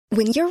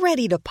When you're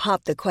ready to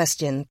pop the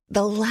question,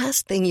 the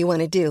last thing you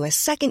want to do is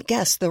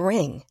second-guess the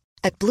ring.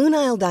 At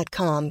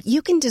BlueNile.com,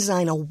 you can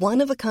design a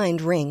one-of-a-kind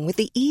ring with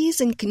the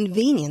ease and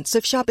convenience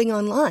of shopping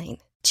online.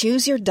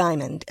 Choose your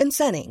diamond and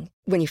setting.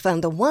 When you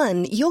find the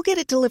one, you'll get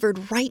it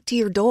delivered right to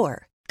your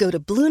door. Go to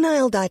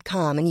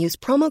BlueNile.com and use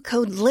promo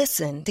code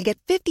LISTEN to get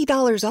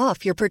 $50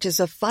 off your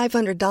purchase of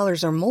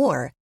 $500 or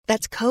more.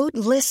 That's code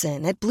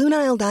LISTEN at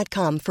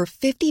BlueNile.com for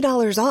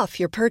 $50 off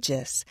your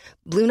purchase.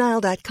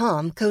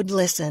 BlueNile.com, code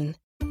LISTEN.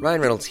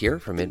 Ryan Reynolds here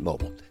from Mint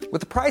Mobile. With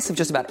the price of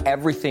just about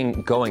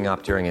everything going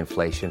up during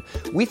inflation,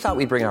 we thought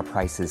we'd bring our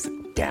prices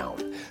down.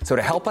 So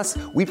to help us,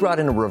 we brought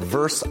in a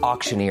reverse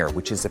auctioneer,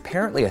 which is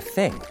apparently a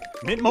thing.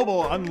 Mint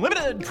Mobile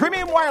Unlimited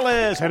Premium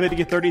Wireless. How to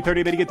get 30,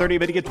 30, bit to get 30,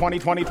 bit to get 20,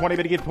 20, 20,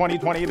 bit to get 20,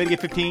 20, bit to get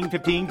 15,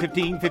 15,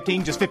 15,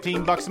 15, just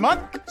 $15 a month?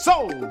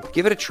 Sold!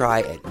 Give it a try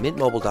at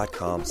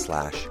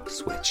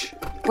mintmobile.com/switch.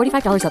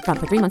 $45 up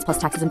front for 3 months plus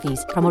taxes and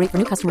fees. Promo rate for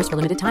new customers for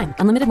limited time.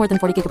 Unlimited more than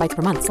 40 gigabytes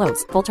per month.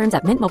 Slows full terms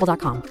at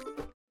mintmobile.com.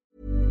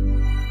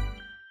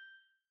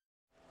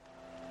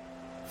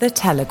 The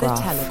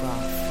Telegraph.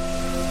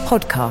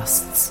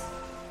 Podcasts.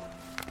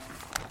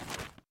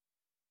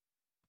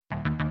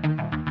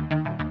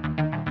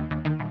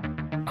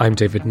 I'm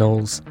David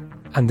Knowles,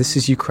 and this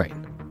is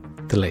Ukraine,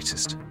 the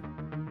latest.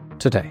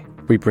 Today,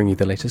 we bring you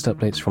the latest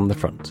updates from the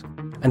front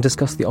and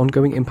discuss the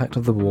ongoing impact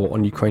of the war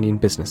on Ukrainian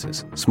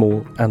businesses,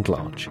 small and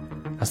large,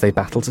 as they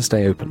battle to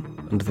stay open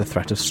under the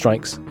threat of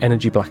strikes,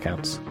 energy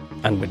blackouts,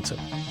 and winter.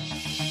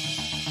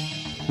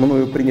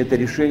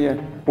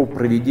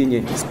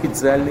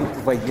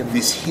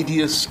 This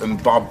hideous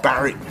and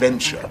barbaric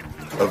venture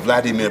of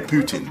Vladimir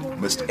Putin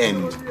must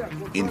end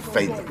in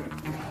failure.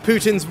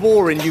 Putin's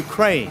war in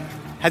Ukraine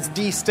has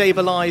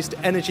destabilized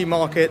energy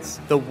markets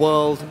the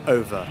world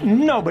over.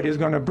 Nobody's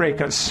going to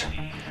break us.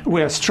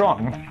 We're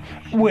strong.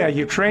 We're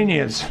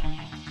Ukrainians.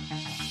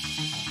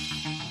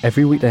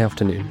 Every weekday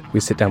afternoon, we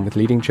sit down with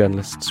leading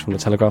journalists from the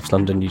Telegraph's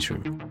London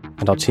newsroom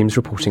and our teams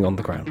reporting on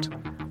the ground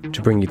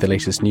to bring you the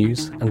latest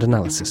news and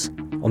analysis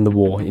on the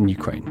war in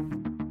Ukraine.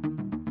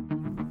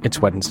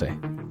 It's Wednesday,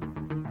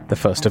 the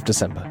 1st of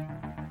December,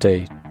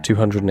 day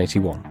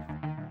 281.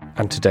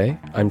 And today,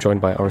 I'm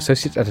joined by our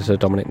Associate Editor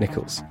Dominic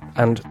Nichols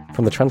and,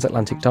 from the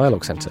Transatlantic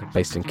Dialogue Centre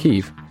based in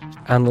Kyiv,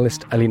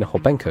 analyst Alina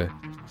Hobenko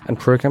and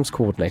Programmes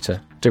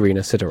Coordinator Darina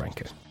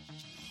Sidorenko.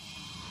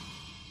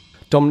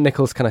 Dom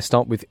Nichols, can I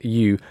start with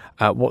you?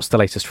 What's the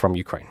latest from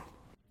Ukraine?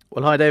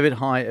 Well, hi, David.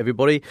 Hi,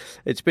 everybody.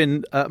 It's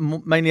been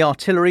mainly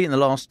artillery in the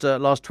last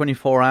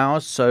 24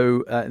 hours.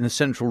 So in the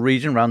central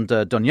region around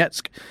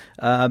Donetsk,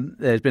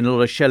 there's been a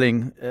lot of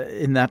shelling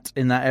in that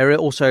area.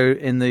 Also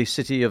in the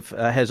city of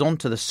Kherson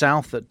to the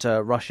south that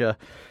Russia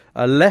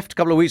left a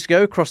couple of weeks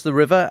ago, crossed the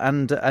river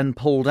and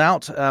pulled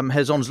out.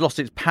 Kherson's lost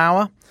its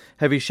power.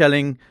 Heavy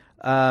shelling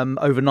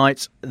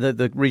overnight,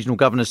 the regional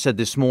governor said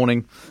this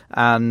morning,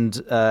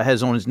 and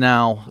Kherson is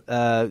now,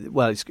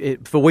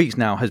 for weeks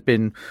now, has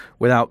been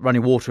without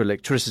running water,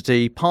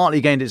 electricity.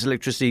 Partly gained its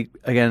electricity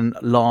again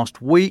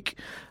last week,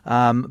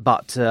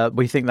 but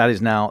we think that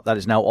is now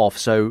off.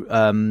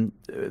 So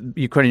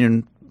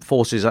Ukrainian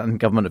forces and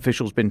government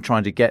officials been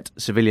trying to get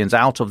civilians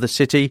out of the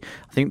city.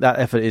 I think that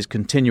effort is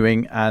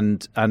continuing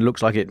and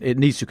looks like it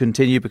needs to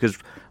continue because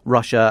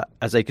Russia,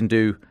 as they can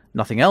do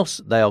nothing else,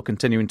 they are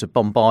continuing to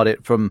bombard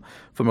it from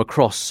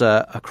across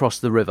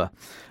the river.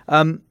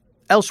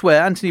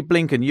 Elsewhere, Antony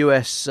Blinken,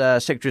 US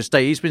Secretary of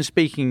State, he's been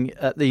speaking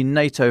at the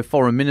NATO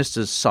Foreign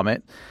Ministers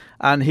Summit,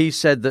 and he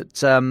said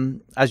that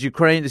as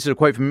Ukraine, this is a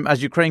quote from him,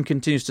 as Ukraine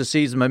continues to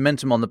seize the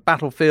momentum on the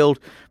battlefield,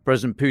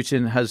 President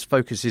Putin has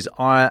focused his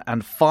ire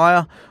and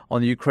fire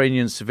on the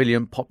Ukrainian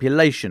civilian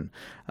population.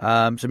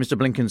 So Mr.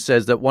 Blinken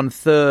says that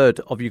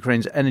 1/3 of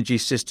Ukraine's energy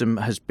system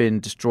has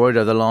been destroyed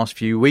over the last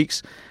few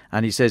weeks.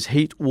 And he says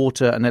heat,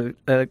 water and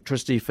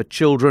electricity for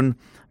children,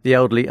 the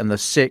elderly and the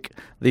sick,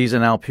 these are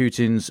now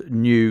Putin's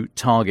new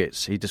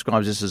targets. He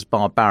describes this as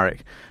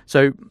barbaric.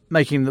 So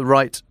making the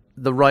right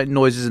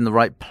noises in the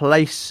right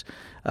place,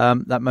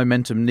 that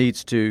momentum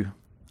needs to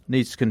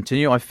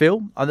continue, I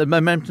feel. And the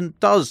momentum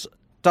does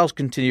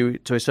continue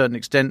to a certain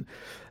extent.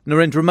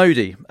 Narendra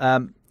Modi,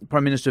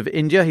 Prime Minister of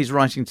India, he's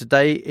writing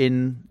today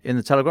in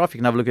the Telegraph. You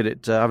can have a look at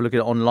it.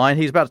 Online.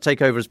 He's about to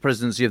take over as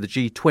presidency of the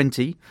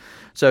G20.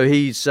 So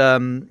he's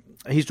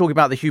talking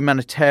about the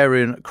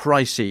humanitarian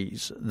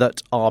crises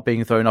that are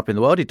being thrown up in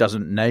the world. He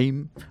doesn't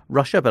name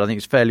Russia, but I think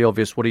it's fairly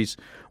obvious what he's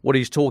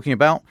talking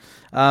about.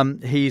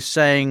 He's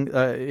saying,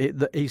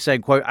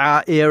 quote,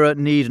 "Our era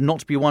need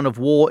not be one of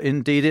war.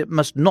 Indeed, it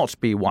must not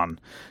be one."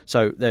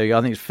 So there you go.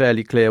 I think it's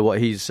fairly clear what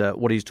he's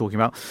talking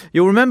about.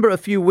 You'll remember a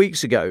few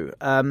weeks ago,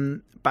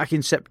 back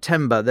in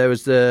September, there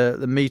was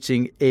the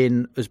meeting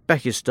in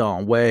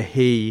Uzbekistan where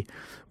he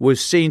was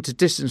seen to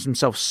distance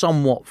himself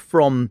somewhat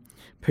from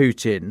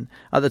Putin.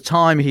 At the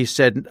time, he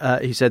said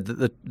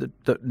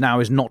that now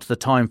is not the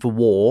time for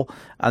war,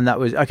 and that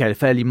was a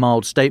fairly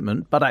mild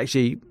statement, but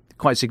actually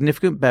quite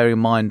significant, bearing in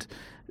mind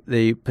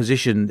the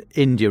position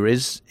India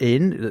is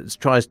in,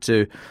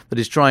 that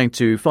is trying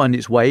to find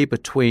its way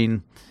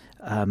between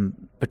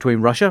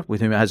Russia,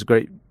 with whom it has a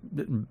great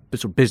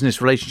sort of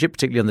business relationship,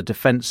 particularly on the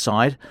defence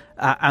side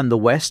and the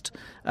West.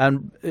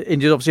 And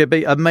India is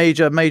obviously a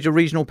major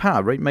regional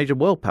power, major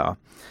world power.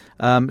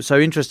 So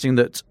interesting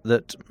that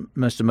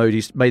Mr.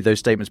 Modi made those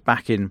statements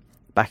back in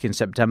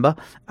September,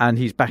 and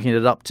he's backing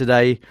it up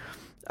today.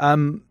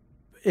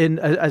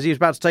 As he was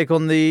about to take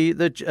on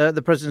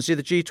the presidency of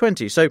the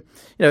G20. So,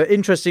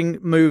 interesting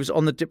moves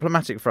on the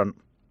diplomatic front.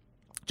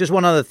 Just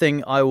one other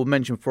thing I will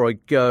mention before I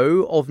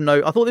go of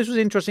note. I thought this was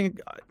interesting.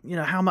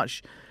 How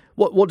much?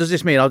 What does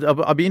this mean?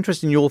 I'll be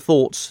interested in your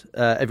thoughts,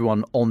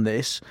 everyone, on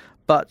this.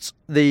 But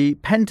the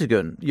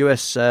Pentagon,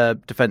 US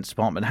Defense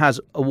Department, has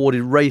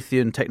awarded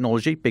Raytheon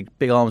Technology,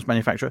 big arms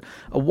manufacturer,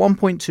 a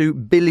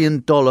 $1.2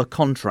 billion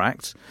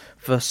contract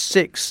for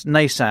 6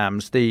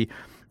 NASAMS, the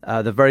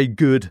very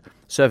good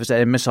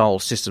surface-to-air missile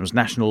systems,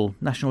 National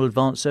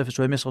Advanced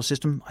Surface-to-Air Missile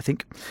System, I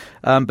think,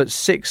 but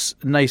 6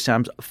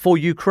 NASAMS for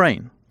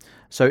Ukraine.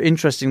 So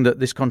interesting that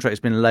this contract has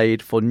been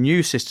laid for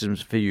new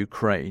systems for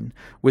Ukraine,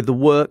 with the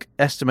work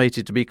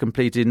estimated to be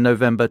completed in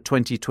November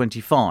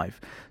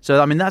 2025.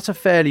 So, that's a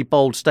fairly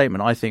bold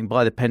statement, I think,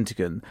 by the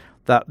Pentagon,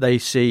 that they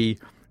see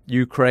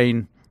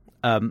Ukraine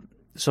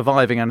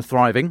surviving and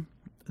thriving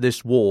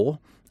this war,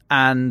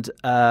 and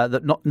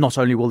that not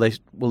only will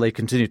they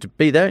continue to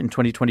be there in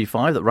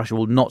 2025, that Russia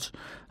will not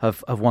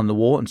have won the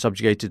war and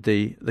subjugated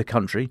the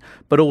country,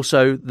 but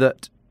also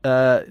that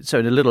so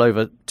in a little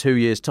over 2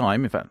 years'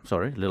 time, a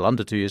little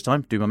under 2 years'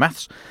 time, do my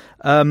maths,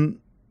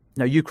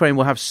 now Ukraine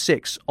will have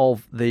 6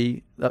 of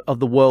the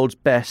world's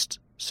best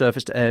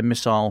surface-to-air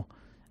missile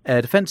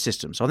air defense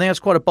systems. So I think that's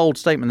quite a bold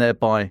statement there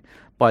by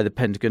the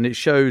Pentagon. It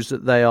shows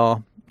that they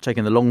are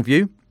taking the long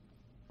view.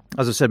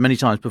 As I've said many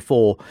times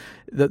before,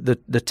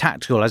 the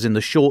tactical, as in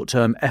the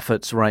short-term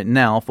efforts right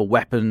now for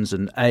weapons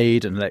and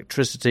aid and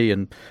electricity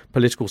and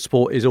political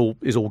support is all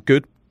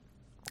good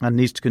and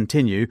needs to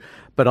continue.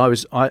 But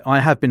I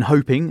have been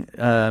hoping,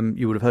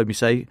 you would have heard me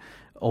say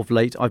of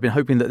late, I've been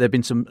hoping that there have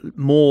been some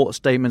more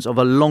statements of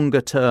a longer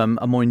term,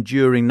 a more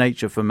enduring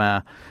nature from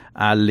our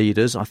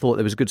leaders. I thought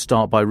there was a good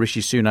start by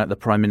Rishi Sunak, the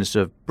Prime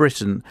Minister of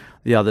Britain,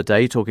 the other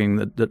day, talking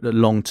the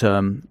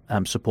long-term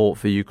support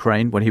for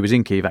Ukraine when he was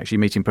in Kyiv, actually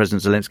meeting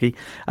President Zelensky.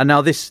 And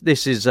now this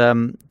is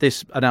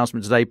this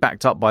announcement today,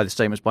 backed up by the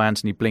statements by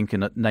Antony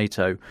Blinken at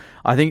NATO.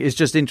 I think it's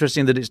just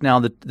interesting that it's now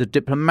the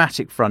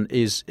diplomatic front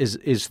is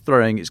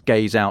throwing its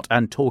gaze out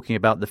and talking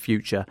about the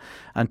future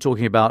and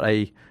talking about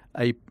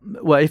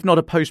if not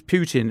a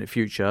post-Putin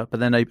future, but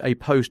then a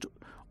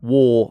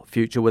post-war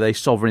future with a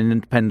sovereign,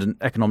 independent,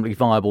 economically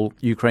viable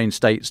Ukraine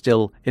state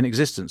still in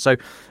existence. So,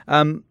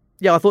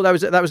 I thought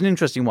that was an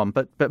interesting one,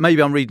 but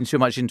maybe I'm reading too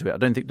much into it. I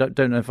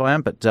don't know if I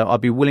am, but I'd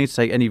be willing to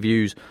take any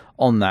views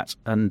on that.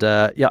 And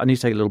I need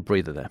to take a little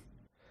breather there.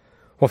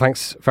 Well,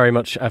 thanks very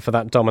much for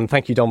that, Dom. And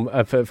thank you, Dom,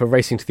 for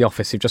racing to the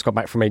office. You've just got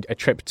back from a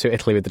trip to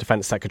Italy with the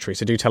Defence Secretary.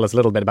 So do tell us a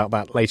little bit about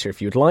that later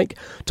if you'd like.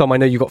 Dom, I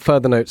know you've got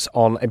further notes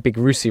on a big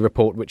RUSI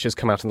report which has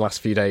come out in the last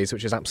few days,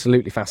 which is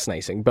absolutely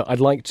fascinating. But I'd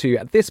like to,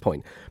 at this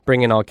point,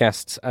 bring in our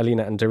guests,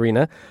 Alina and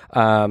Darina,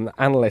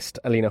 analyst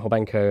Alina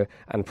Hobenko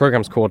and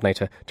programmes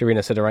coordinator Darina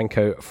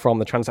Sidorenko from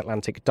the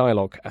Transatlantic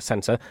Dialogue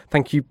Centre.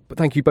 Thank you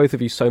both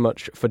of you so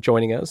much for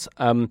joining us.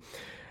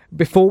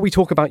 Before we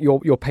talk about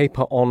your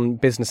paper on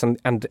business and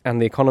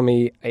the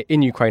economy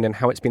in Ukraine and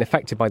how it's been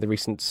affected by the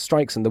recent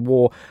strikes and the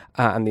war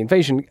and the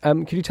invasion,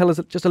 could you tell us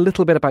just a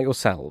little bit about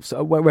yourselves?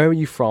 Where are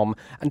you from?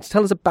 And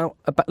tell us a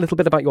little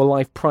bit about your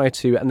life prior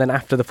to and then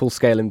after the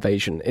full-scale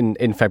invasion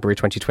in February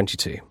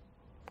 2022.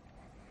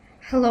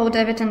 Hello,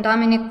 David and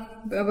Dominic.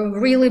 A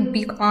really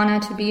big honor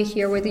to be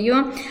here with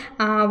you.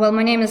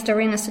 My name is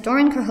Darina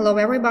Sidorenko. Hello,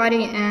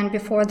 everybody. And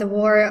before the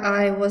war,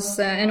 I was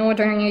an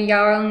ordinary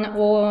young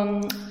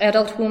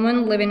adult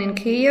woman living in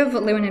Kyiv,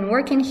 living and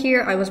working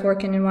here. I was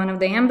working in one of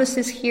the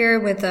embassies here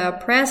with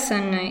press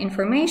and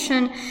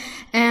information.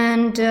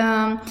 And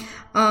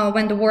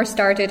when the war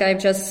started, I've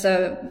just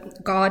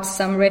got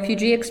some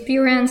refugee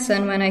experience,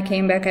 and when I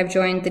came back, I've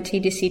joined the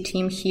TDC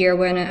team here,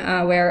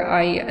 where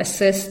I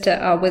assist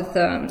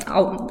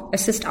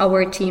assist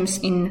our teams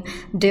in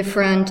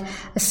different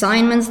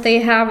assignments they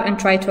have and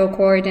try to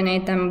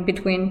coordinate them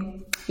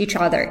between each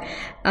other.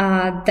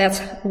 That's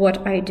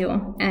what I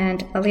do.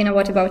 And Alina,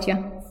 what about you?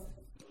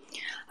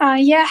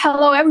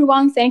 Hello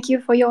everyone. Thank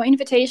you for your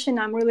invitation.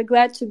 I'm really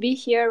glad to be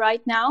here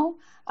right now.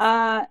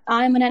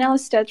 I'm an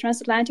analyst at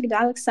Transatlantic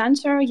Dialogue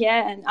Center,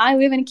 and I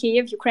live in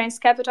Kyiv, Ukraine's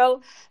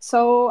capital.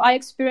 So I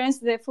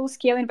experienced the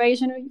full-scale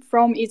invasion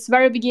from its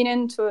very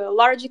beginning to a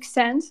large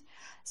extent.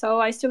 So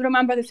I still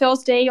remember the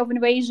first day of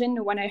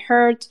invasion when I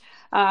heard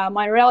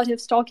my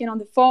relatives talking on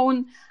the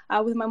phone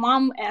with my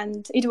mom,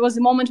 and it was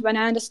the moment when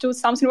I understood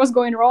something was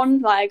going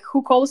wrong, like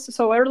who calls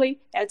so early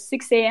at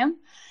 6 a.m.?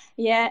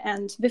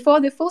 And before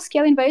the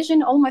full-scale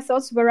invasion, all my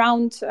thoughts were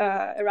around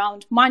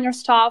minor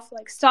stuff,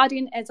 like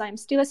studying, as I'm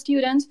still a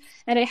student,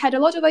 and I had a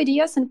lot of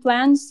ideas and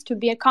plans to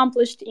be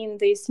accomplished in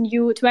this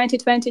new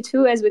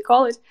 2022, as we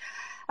call it.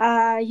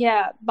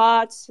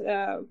 But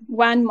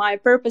when my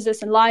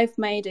purposes in life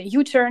made a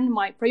U-turn,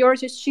 my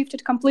priorities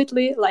shifted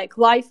completely, like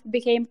life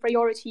became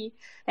priority.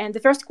 And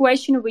the first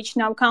question which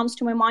now comes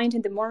to my mind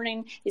in the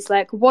morning is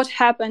like, what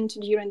happened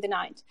during the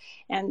night?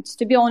 And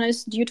to be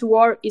honest, due to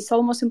war, it's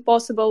almost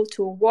impossible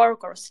to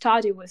work or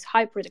study with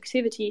high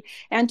productivity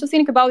and to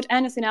think about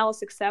anything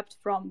else except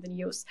from the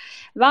news.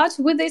 But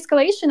with the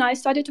escalation, I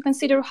started to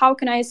consider how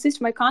can I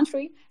assist my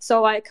country.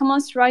 So I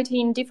commenced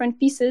writing different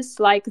pieces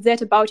like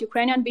that about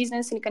Ukrainian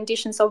business in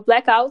conditions of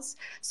blackouts,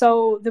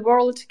 so the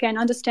world can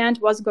understand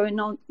what's going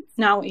on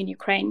now in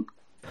Ukraine.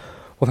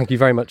 Well, thank you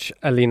very much,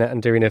 Alina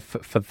and Darina,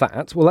 for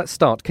that. Well, let's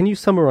start. Can you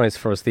summarise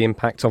for us the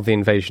impact of the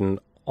invasion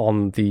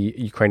on the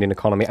Ukrainian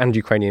economy and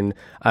Ukrainian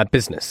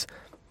business?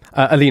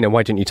 Alina,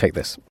 why didn't you take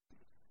this?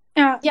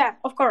 Yeah,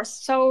 of course.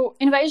 So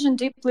invasion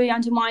deeply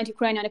undermined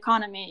Ukrainian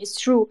economy. It's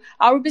true.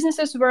 Our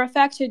businesses were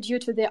affected due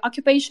to the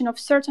occupation of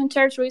certain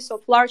territories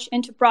of large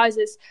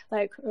enterprises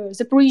like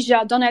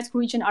Zaporizhia, Donetsk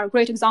region are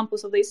great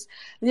examples of this.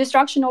 The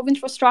destruction of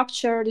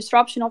infrastructure,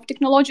 disruption of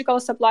technological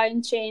supply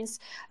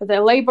chains,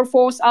 the labor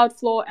force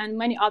outflow, and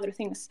many other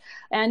things.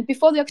 And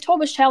before the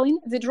October shelling,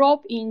 the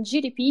drop in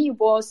GDP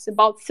was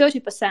about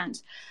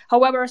 30%.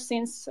 However,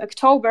 since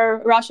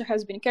October, Russia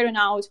has been carrying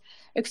out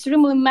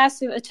extremely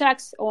massive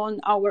attacks on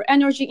our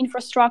energy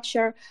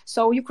infrastructure.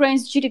 So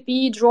Ukraine's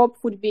GDP drop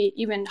could be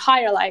even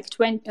higher, like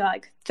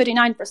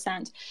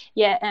 39%.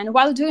 Yeah, and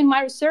while doing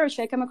my research,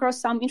 I came across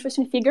some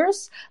interesting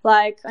figures.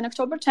 Like on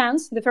October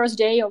 10th, the first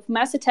day of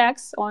mass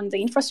attacks on the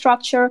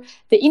infrastructure,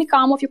 the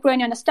income of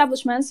Ukrainian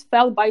establishments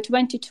fell by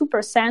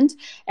 22%,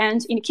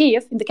 and in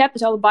Kyiv, in the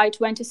capital, by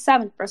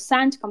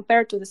 27%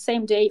 compared to the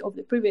same day of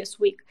the previous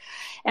week.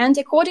 And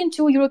according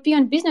to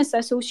European Business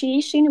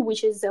Association,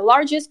 which is the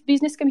largest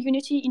business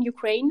community in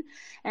Ukraine,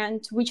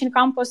 and which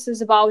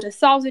encompasses about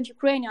 1,000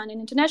 Ukrainian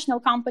and international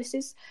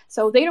companies,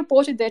 so they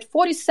reported that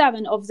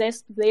 47 of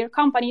their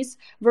companies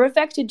were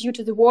affected due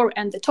to the war,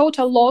 and the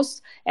total loss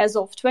as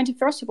of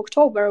 21st of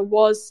October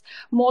was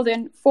more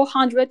than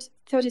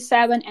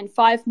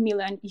 437.5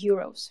 million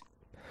euros.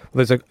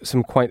 Well, those are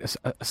some quite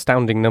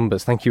astounding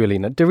numbers. Thank you,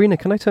 Alina. Darina,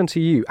 can I turn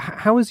to you?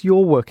 How has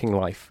your working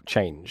life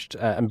changed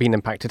and been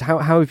impacted? How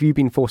have you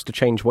been forced to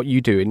change what you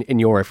do in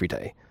your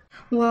everyday?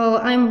 Well,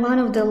 I'm one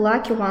of the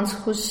lucky ones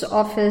whose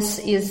office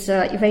is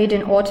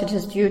evading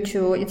auditors due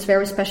to its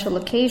very special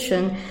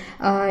location.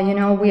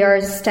 We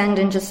are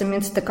standing just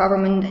amidst the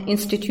government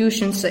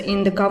institutions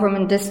in the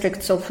government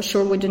district, so for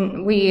sure we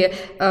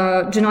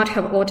do not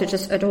have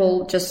auditors at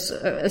all, just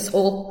as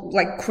all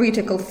like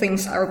critical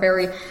things are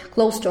very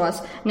close to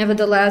us.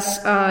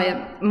 Nevertheless,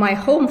 my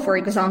home, for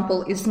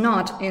example, is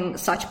not in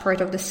such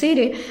part of the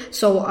city,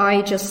 so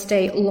I just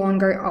stay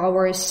longer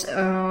hours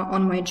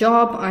on my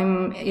job.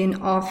 I'm in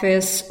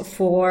office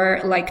for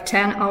like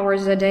 10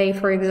 hours a day,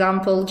 for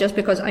example, just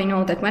because I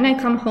know that when I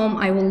come home,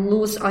 I will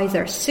lose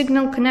either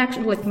signal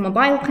connection, like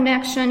mobile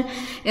connection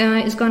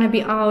is going to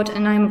be out,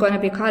 and I'm going to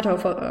be cut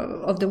off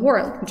of the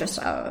world.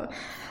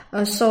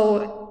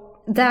 So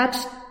that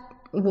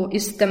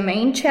is the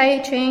main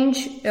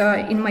change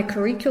in my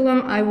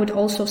curriculum. I would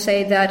also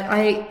say that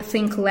I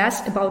think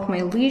less about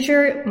my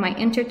leisure. My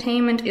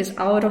entertainment is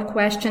out of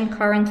question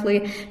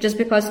currently, just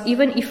because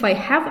even if I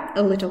have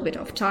a little bit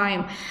of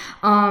time,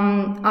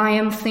 I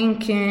am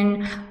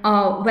thinking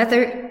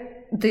whether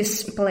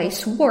this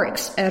place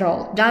works at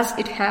all. Does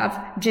it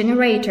have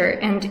generator?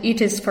 And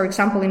it is, for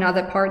example, in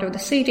other part of the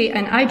city,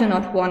 and I do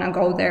not want to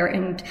go there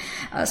and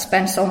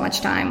spend so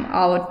much time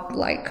out,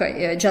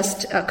 like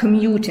just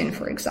commuting,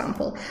 for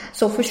example.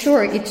 So for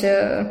sure,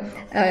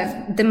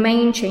 the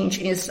main change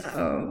is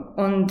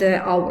on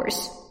the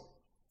hours.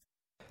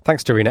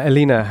 Thanks, Darina.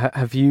 Alina,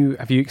 have you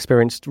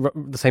experienced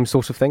the same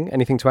sort of thing?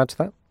 Anything to add to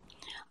that?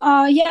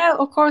 Yeah,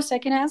 of course I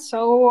can add.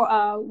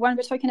 So when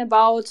we're talking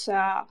about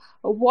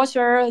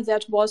water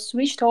that was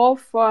switched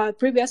off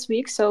previous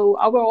week, so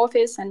our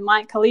office and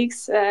my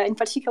colleagues in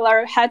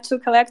particular had to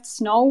collect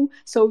snow,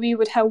 so we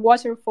would have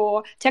water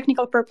for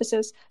technical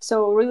purposes.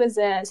 So really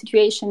the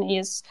situation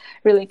is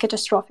really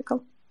catastrophic.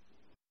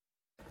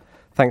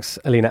 Thanks,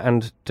 Alina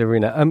and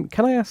Darina.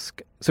 Can I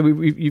ask, so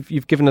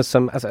you've given us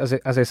some, as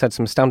I said,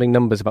 some astounding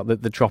numbers about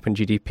the drop in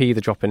GDP, the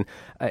drop in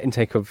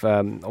intake of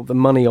the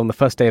money on the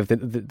first day of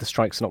the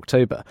strikes in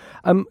October.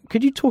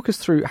 Could you talk us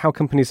through how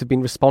companies have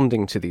been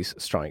responding to these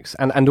strikes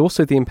and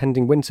also the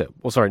impending winter?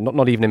 Well, sorry,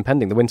 not even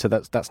impending, the winter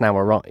that's now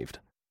arrived.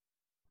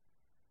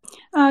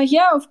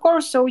 Yeah, of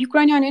course. So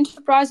Ukrainian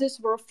enterprises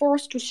were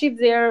forced to shift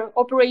their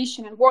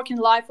operation and working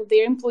life of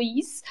their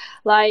employees.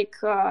 Like,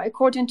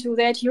 according to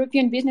that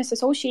European Business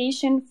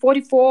Association,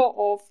 44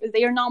 of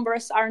their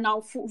numbers are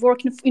now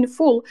working in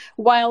full,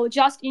 while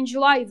just in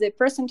July, the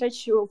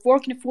percentage of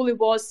working fully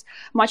was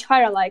much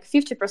higher, like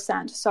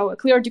 50%. So a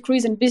clear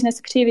decrease in business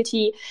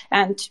activity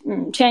and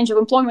change of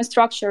employment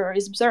structure are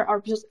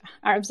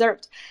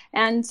observed.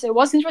 And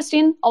what's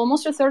interesting,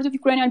 almost a third of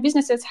Ukrainian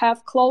businesses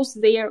have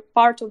closed their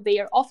part of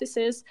their offices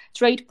offices,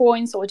 trade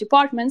points, or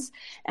departments,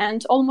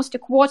 and almost a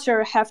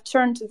quarter have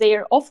turned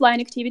their offline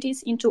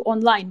activities into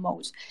online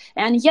mode.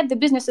 And yet the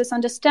businesses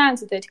understand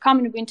that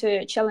coming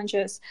winter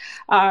challenges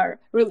are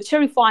really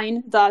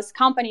terrifying. Thus,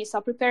 companies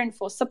are preparing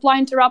for supply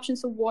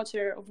interruptions of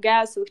water, of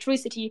gas,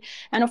 electricity,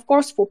 and of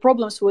course for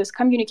problems with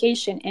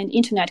communication and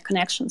internet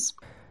connections.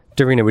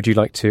 Darina, would you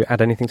like to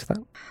add anything to that?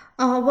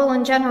 Well,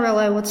 in general,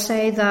 I would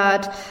say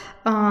that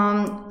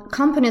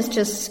companies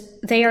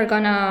they are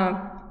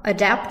gonna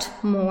adapt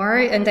more,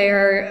 and they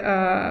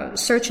are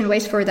searching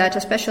ways for that,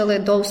 especially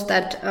those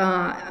that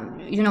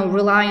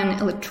rely on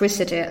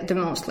electricity the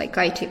most, like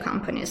IT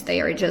companies.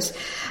 They are just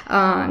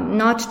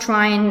not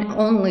trying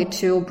only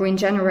to bring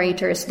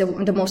generators.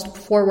 The most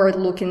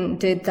forward-looking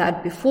did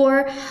that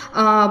before,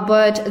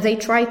 but they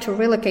try to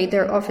relocate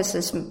their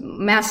offices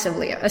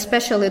massively,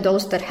 especially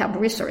those that have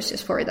resources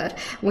for that.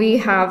 We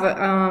have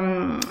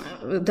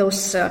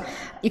those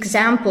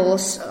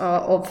examples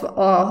of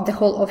the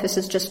whole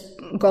offices just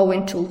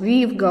going to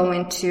Lviv,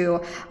 going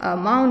to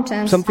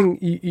mountains. Something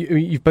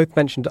you've both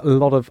mentioned a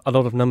lot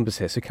of numbers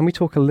here. So can we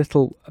talk a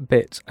little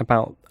bit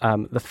about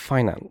the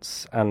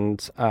finance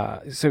and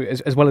so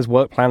as well as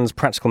work plans,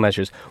 practical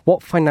measures?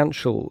 What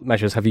financial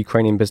measures have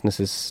Ukrainian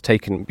businesses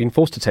been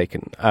forced to take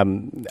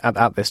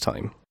at this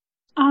time?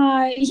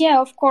 Yeah,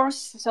 of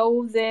course.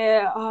 So the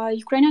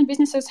Ukrainian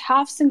businesses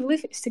have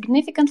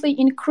significantly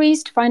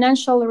increased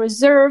financial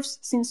reserves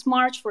since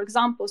March, for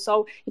example.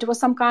 So it was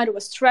some kind of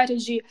a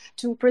strategy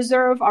to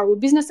preserve our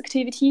business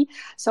activity.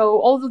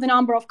 So although the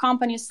number of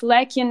companies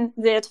lacking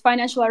that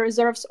financial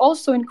reserves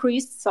also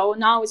increased, so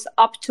now it's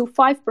up to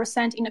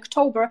 5% in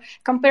October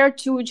compared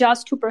to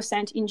just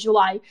 2% in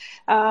July.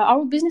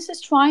 Our business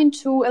is trying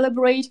to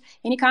elaborate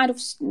any kind of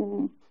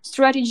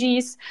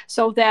strategies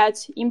so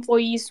that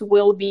employees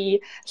will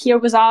be here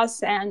with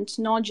us and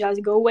not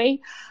just go away.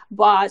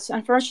 But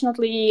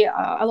unfortunately,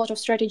 a lot of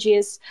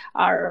strategies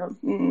are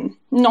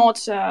not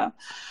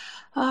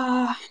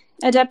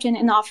adapting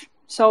enough.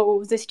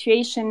 So the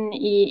situation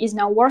is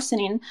now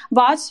worsening.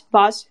 But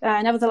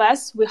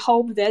nevertheless, we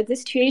hope that the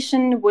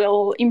situation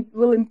will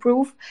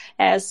improve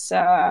as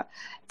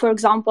for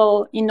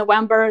example, in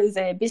November,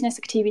 the business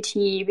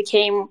activity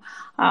became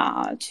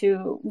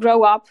to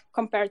grow up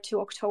compared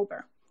to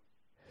October.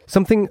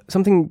 Something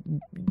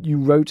you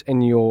wrote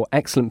in your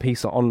excellent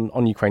piece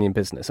on Ukrainian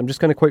business. I'm just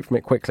going to quote from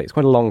it quickly. It's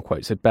quite a long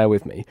quote, so bear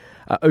with me.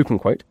 Open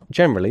quote.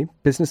 Generally,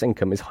 business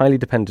income is highly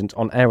dependent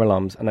on air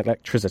alarms and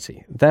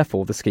electricity.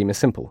 Therefore, the scheme is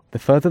simple. The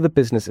further the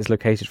business is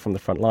located from the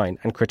front line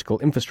and critical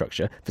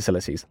infrastructure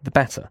facilities, the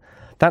better.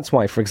 That's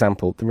why, for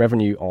example, the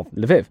revenue of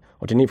Lviv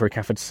or Dnipro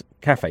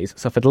cafes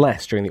suffered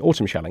less during the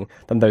autumn shelling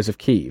than those of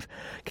Kyiv.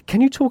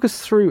 Can you talk us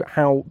through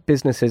how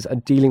businesses are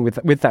dealing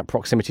with that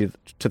proximity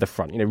to the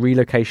front?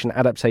 Relocation,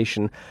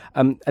 adaptation.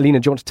 Alina,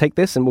 do you want to take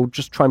this, and we'll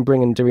just try and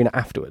bring in Darina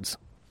afterwards?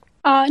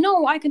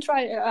 No, I can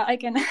try. I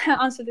can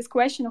answer this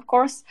question, of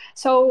course.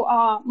 So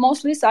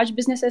mostly such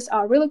businesses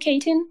are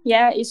relocating.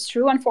 Yeah, it's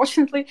true,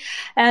 unfortunately.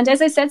 And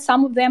as I said,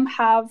 some of them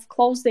have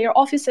closed their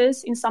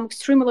offices in some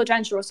extremely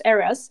dangerous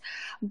areas.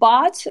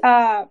 But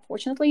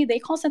fortunately, they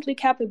constantly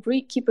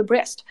keep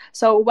abreast.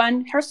 So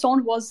when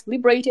Kherson was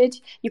liberated,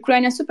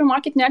 Ukrainian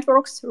supermarket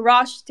networks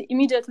rushed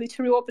immediately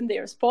to reopen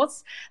their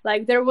spots.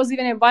 Like there was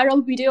even a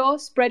viral video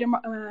spread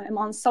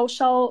among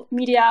social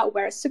media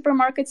where a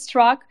supermarket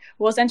truck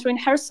was entering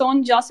Kherson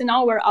just an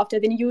hour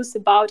after the news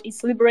about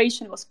its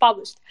liberation was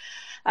published.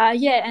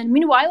 And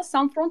meanwhile,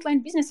 some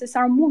frontline businesses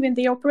are moving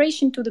their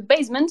operation to the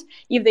basement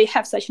if they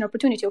have such an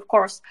opportunity, of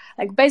course.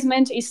 Like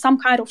basement is some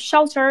kind of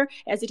shelter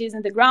as it is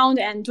in the ground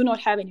and do not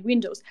have any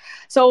windows.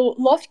 So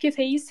loft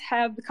cafes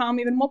have become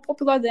even more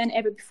popular than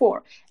ever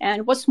before.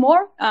 And what's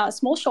more,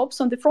 small shops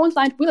on the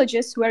frontline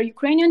villages where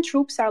Ukrainian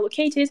troops are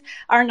located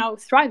are now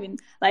thriving.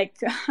 Like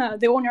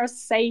the owners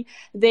say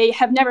they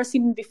have never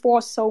seen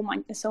before so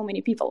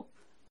many people.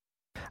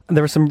 And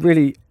there are some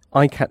really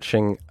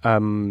eye-catching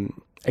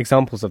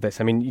examples of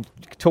this. I mean, you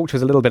talk to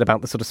us a little bit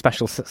about the sort of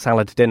special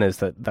salad dinners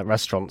that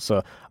restaurants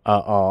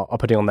are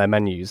putting on their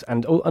menus,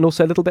 and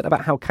also a little bit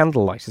about how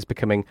candlelight is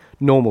becoming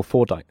normal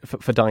for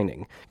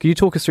dining. Can you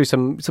talk us through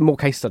some more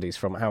case studies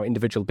from how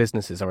individual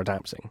businesses are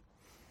adapting?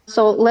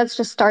 So let's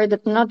just start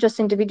that not just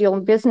individual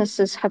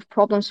businesses have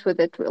problems with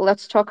it.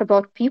 Let's talk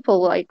about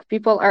people. Like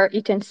people are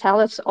eating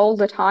salads all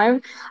the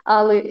time,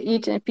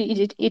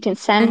 eating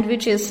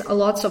sandwiches.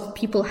 Lots of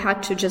people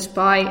had to just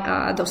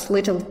buy those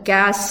little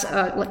gas,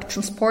 like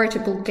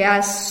transportable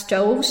gas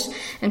stoves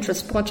and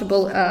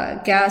transportable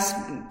gas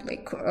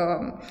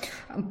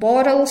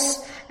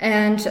bottles,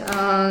 and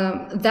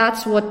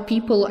that's what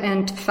people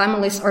and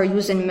families are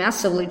using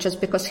massively,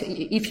 just because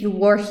if you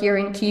were here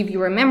in Kyiv,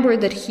 you remember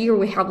that here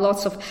we have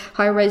lots of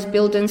high-rise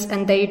buildings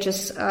and they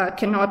just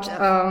cannot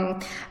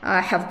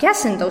have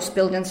gas in those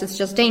buildings. It's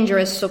just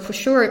dangerous. So for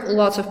sure,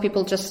 lots of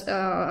people just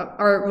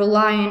are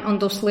relying on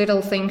those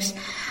little things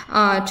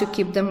to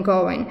keep them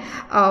going.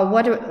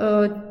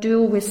 What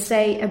do we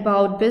say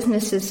about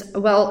businesses?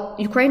 Well,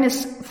 Ukraine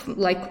is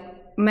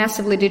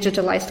massively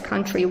digitalized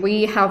country.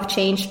 We have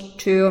changed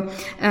to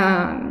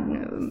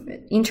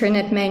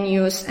internet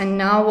menus, and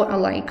now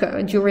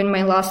during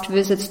my last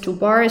visits to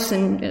bars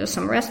and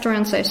some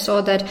restaurants, I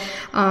saw that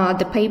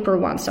the paper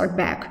ones are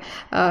back,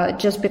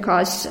 just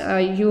because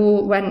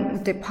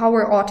when the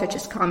power outage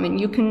is coming,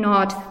 you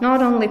cannot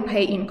not only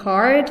pay in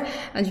card,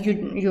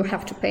 you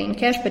have to pay in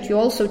cash, but you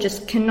also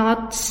just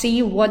cannot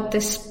see what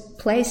this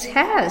place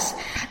has.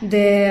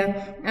 The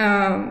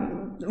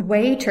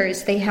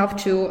waiters, they have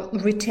to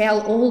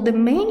retell all the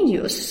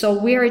menus, so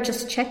we're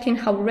just checking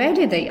how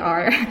ready they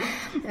are,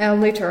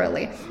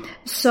 literally.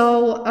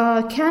 So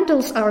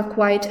candles are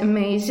quite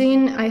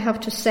amazing, I have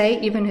to say,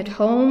 even at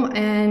home,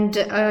 and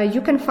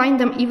you can find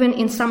them even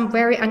in some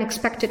very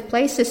unexpected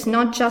places,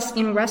 not just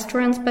in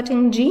restaurants, but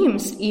in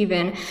gyms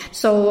even.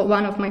 So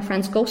one of my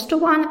friends goes to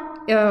one.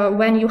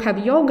 When you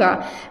have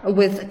yoga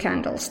with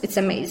candles, it's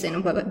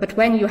amazing. But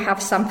when you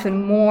have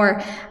something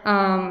more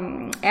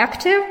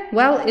active,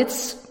 well,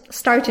 it's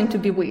starting to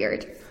be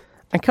weird.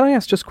 And can I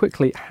ask just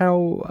quickly,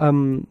 how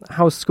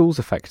are schools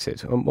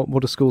affected?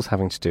 What are schools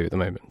having to do at the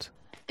moment?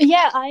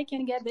 Yeah, I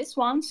can get this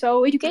one.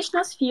 So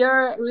educational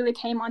sphere really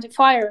came under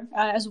fire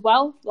as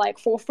well. Like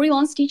for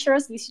freelance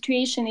teachers, the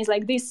situation is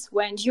like this.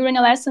 When during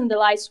a lesson, the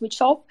lights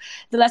switch off,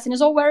 the lesson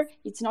is over,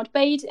 it's not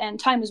paid, and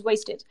time is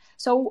wasted.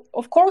 So,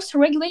 of course,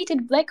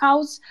 regulated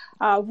blackouts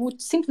would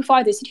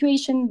simplify the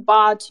situation,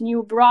 but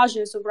new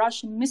barrages of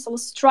Russian missile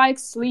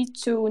strikes lead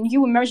to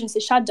new emergency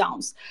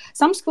shutdowns.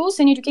 Some schools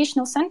and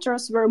educational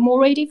centers were more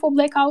ready for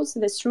blackouts,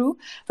 that's true.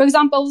 For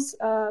example,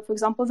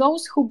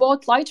 those who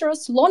bought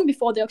lighters long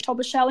before the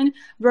October shelling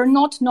were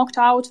not knocked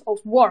out of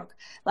work.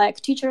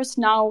 Like teachers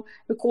now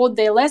record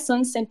their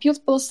lessons and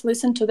pupils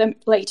listen to them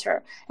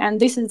later. And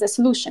this is the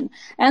solution.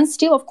 And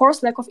still, of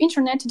course, lack of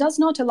internet does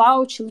not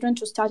allow children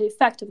to study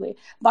effectively.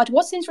 But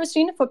what's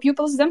interesting for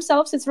pupils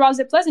themselves, it's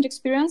rather a pleasant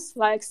experience,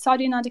 like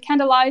studying under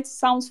candlelight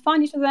sounds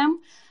funny to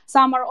them.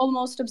 Some are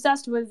almost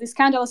obsessed with these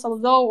candles,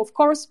 although, of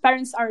course,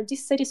 parents are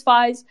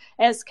dissatisfied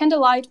as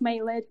candlelight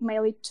may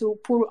lead to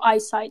poor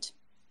eyesight.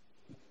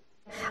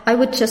 I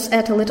would just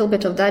add a little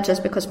bit of that,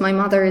 just because my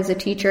mother is a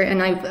teacher,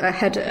 and I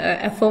had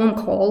a phone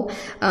call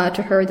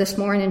to her this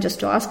morning just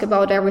to ask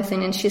about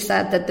everything, and she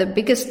said that the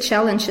biggest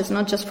challenge is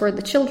not just for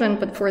the children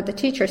but for the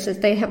teachers, is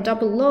they have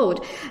double load.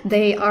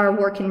 They are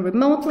working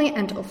remotely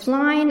and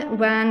offline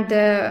when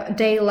the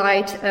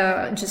daylight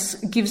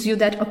just gives you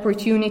that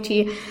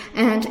opportunity,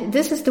 and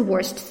this is the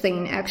worst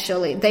thing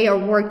actually. They are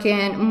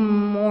working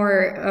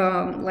more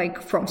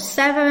like from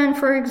 7,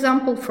 for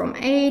example, from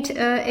 8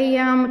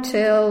 a.m.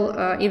 till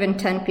even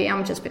 10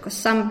 p.m. just because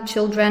some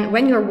children,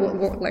 when you're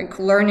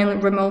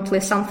learning remotely,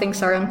 some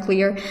things are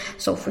unclear.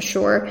 So for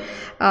sure,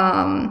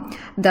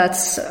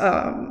 that's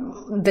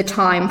the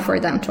time for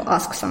them to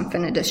ask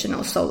something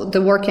additional. So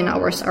the working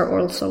hours are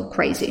also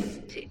crazy.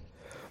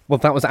 Well,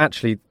 that was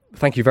actually,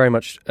 thank you very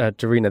much,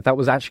 Darina. That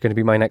was actually going to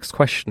be my next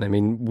question. I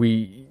mean,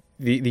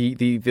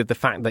 the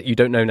fact that you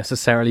don't know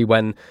necessarily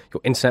when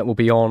your internet will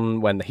be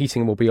on, when the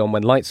heating will be on,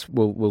 when lights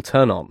will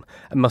turn on,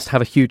 it must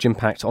have a huge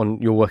impact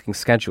on your working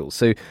schedule.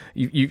 So,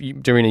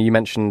 Darina, you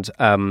mentioned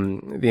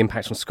the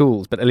impact on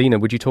schools, but Alina,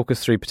 would you talk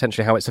us through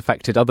potentially how it's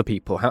affected other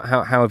people?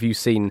 How have you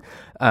seen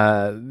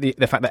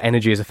the fact that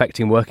energy is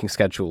affecting working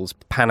schedules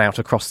pan out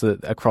across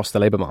the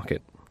labour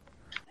market?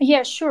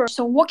 Yeah, sure.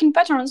 So working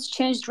patterns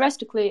change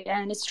drastically,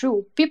 and it's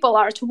true. People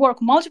are to work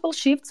multiple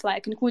shifts,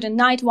 like including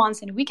night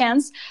ones and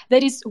weekends.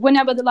 That is,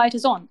 whenever the light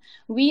is on.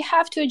 We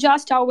have to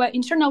adjust our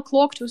internal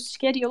clock to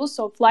schedules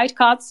of light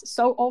cuts.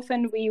 So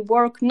often we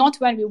work not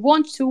when we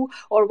want to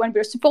or when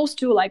we're supposed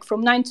to, like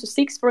from 9 to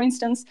 6, for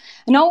instance.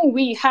 No,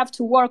 we have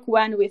to work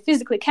when we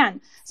physically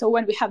can. So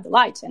when we have the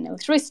light and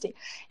electricity.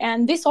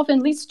 And this often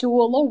leads to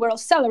lower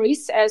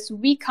salaries, as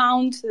we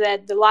count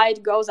that the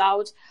light goes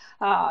out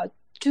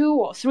 2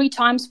 or 3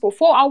 times for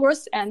 4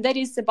 hours, and that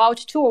is about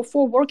 2 or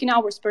 4 working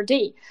hours per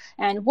day.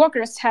 And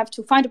workers have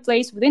to find a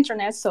place with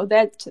internet so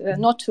that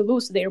not to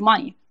lose their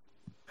money.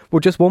 Well,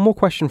 just one more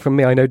question from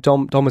me. I know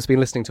Dom has been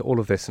listening to all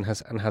of this and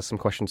has some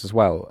questions as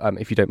well,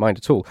 if you don't mind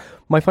at all.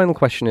 My final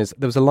question is,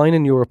 there was a line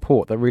in your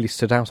report that really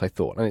stood out, I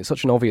thought, and it's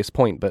such an obvious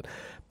point, but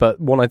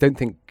one I don't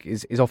think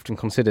is often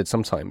considered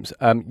sometimes.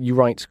 You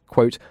write,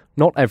 quote,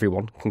 "Not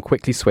everyone can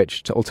quickly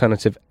switch to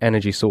alternative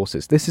energy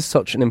sources." This is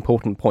such an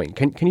important point.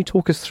 Can you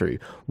talk us through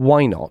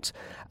why not?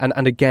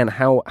 And again,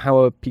 how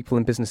are people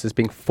and businesses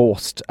being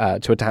forced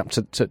to adapt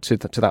to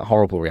that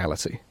horrible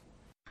reality?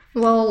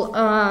 Well,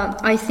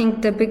 I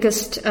think the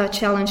biggest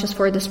challenge is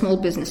for the small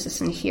businesses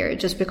in here,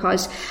 just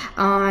because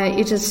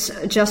it is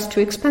just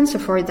too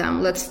expensive for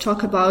them. Let's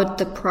talk about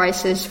the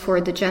prices for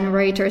the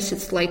generators.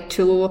 It's like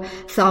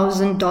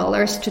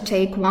 $2,000 to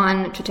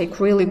take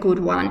really good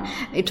one.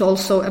 It's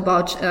also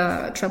about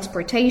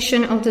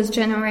transportation of this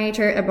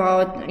generator,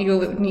 about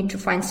you need to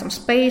find some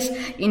space.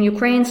 In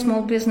Ukraine,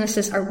 small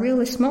businesses are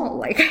really small.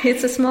 Like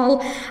it's a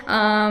small,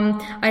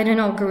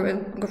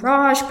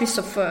 garage piece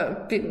of,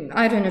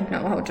 I don't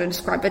know how to to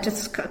describe it.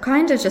 It's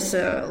kind of just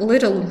a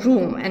little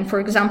room. And for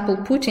example,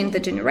 putting the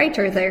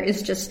generator there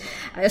is just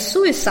a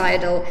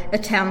suicidal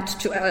attempt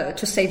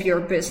to save your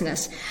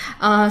business.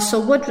 So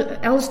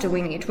what else do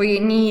we need? We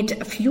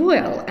need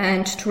fuel,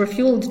 and to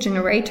refuel the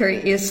generator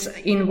is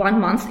in 1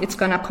 month, it's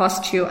going to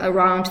cost you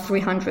around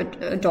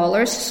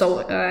 $300. So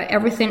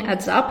everything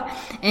adds up,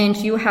 and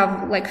you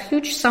have like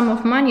huge sum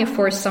of money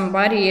for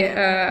somebody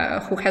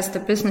who has the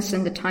business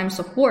in the times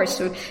of war.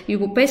 So you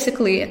will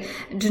basically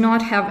do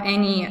not have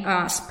any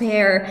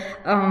spare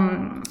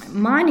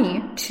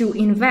money to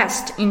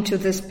invest into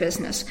this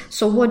business.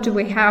 So what do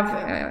we have?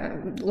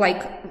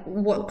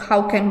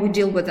 How can we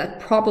deal with that?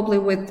 Probably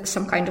with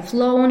some kind of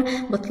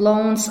loan, but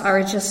loans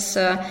are just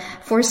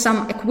for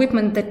some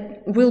equipment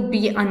that will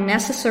be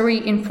unnecessary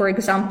in, for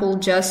example,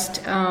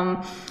 just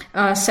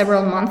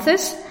several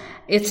months.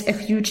 It's a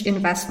huge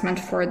investment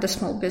for the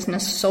small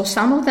business. So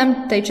some of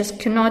them, they just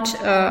cannot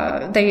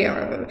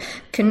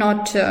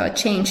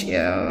change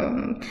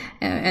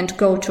and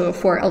go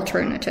for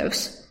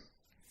alternatives.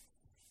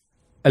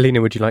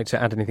 Alina, would you like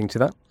to add anything to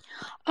that?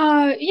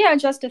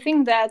 Just to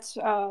think that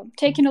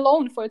taking a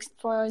loan,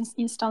 for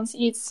instance,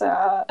 it's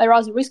a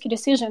rather risky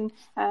decision,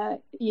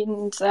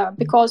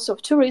 because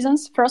of two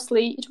reasons.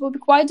 Firstly, it will be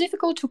quite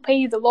difficult to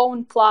pay the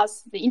loan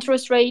plus the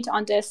interest rate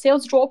under a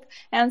sales drop.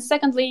 And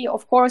secondly,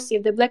 of course,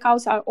 if the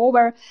blackouts are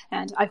over,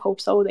 and I hope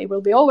so, they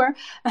will be over,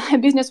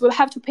 business will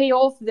have to pay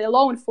off the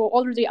loan for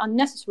already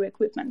unnecessary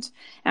equipment.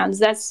 And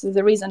that's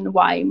the reason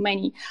why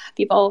many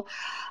people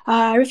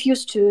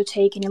refuse to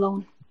take any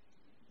loan.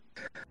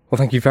 Well,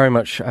 thank you very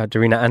much,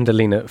 Darina and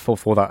Alina,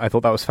 for that. I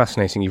thought that was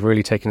fascinating. You've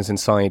really taken us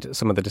inside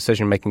some of the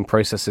decision-making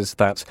processes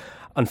that,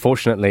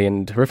 unfortunately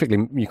and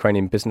horrifically,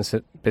 Ukrainian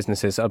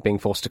businesses are being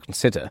forced to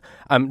consider.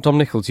 Dom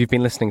Nichols, you've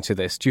been listening to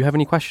this. Do you have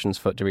any questions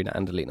for Darina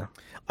and Alina?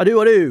 I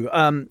do.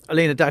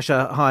 Alina,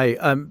 Dasha, hi.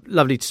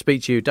 Lovely to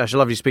speak to you. Dasha,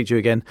 lovely to speak to you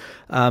again.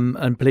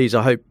 And please,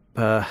 I hope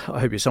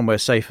you're somewhere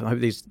safe. I hope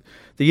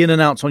the in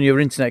and outs on your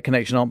internet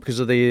connection aren't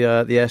because of the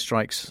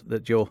airstrikes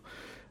that the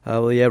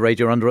air raid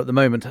you're under at the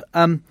moment.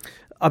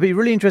 I'd be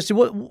really interested.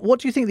 What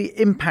do you think the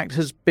impact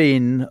has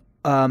been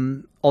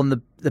on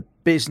the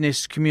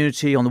business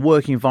community, on the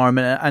working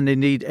environment, and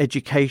indeed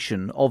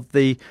education of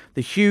the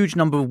huge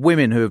number of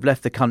women who have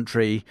left the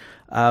country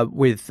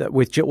with and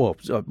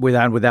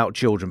without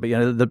children?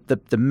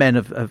 But the men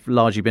have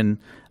largely been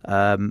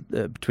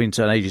between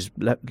certain ages.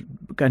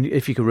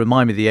 If you could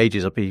remind me the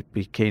ages, I'd be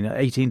keen.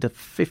 18 to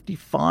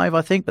 55,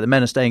 I think. But the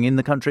men are staying in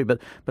the country. But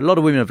a lot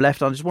of women have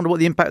left. I just wonder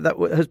what the impact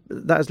that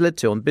has led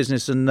to on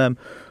business and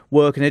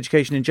work and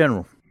education in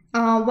general.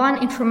 One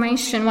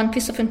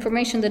piece of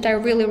information that I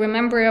really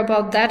remember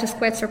about that is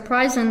quite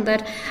surprising,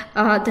 that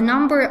the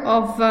number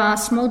of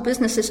small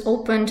businesses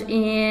opened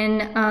in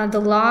the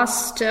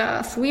last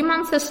 3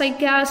 months, I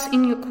guess,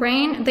 in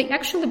Ukraine, they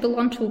actually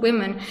belong to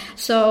women.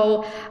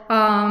 So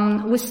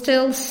we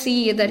still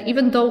see that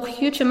even though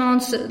huge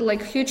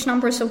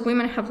numbers of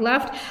women have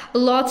left,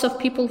 lots of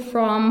people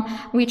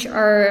which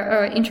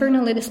are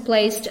internally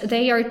displaced,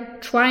 they are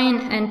trying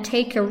and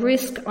take a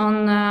risk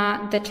on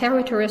the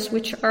territories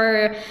which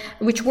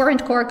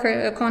weren't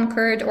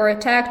conquered or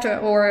attacked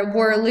or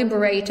were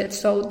liberated.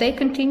 So they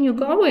continue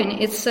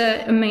going. It's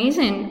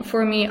amazing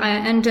for me.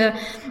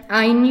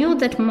 I knew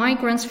that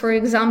migrants, for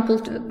example,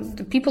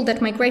 the people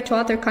that migrate to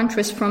other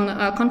countries from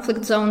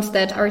conflict zones,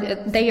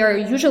 they are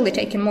usually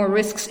taking more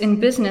risks in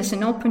business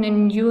and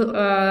opening new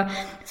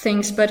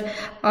things. But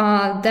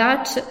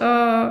that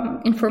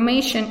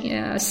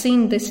information,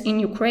 seeing this in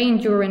Ukraine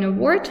during a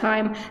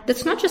wartime,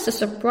 that's not just a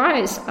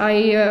surprise.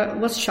 I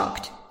was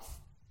shocked.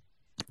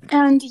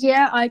 And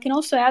I can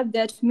also add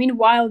that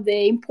meanwhile,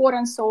 the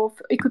importance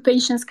of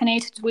occupations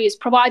connected with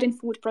providing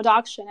food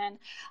production and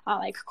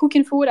like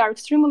cooking food are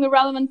extremely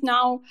relevant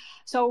now.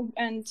 So,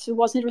 and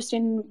what's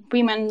interesting,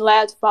 women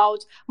led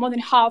about more than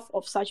half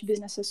of such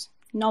businesses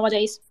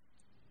nowadays.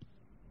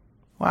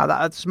 Wow,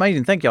 that's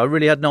amazing. Thank you. I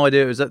really had no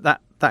idea it was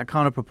that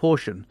kind of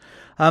proportion.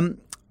 The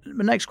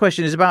next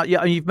question is about,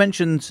 you've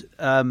mentioned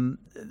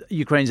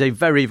Ukraine is a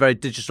very, very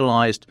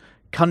digitalized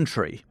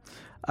country.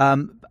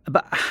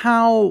 But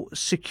how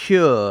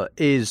secure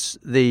is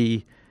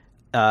the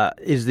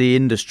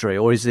industry,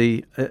 or is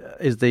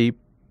the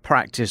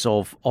practice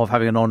of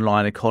having an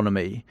online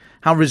economy?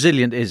 How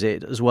resilient is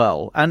it as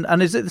well?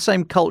 And is it the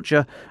same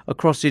culture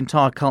across the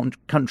entire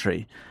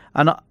country?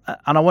 And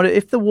I wonder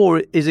if the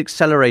war is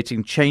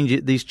accelerating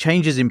these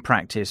changes in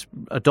practice,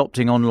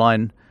 adopting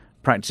online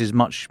practices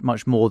much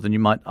more than you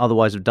might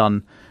otherwise have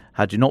done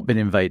had you not been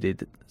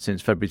invaded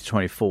since February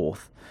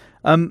 24th.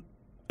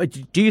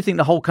 Do you think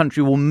the whole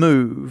country will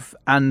move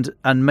and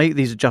make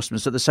these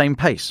adjustments at the same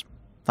pace?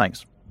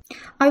 Thanks.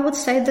 I would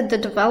say that the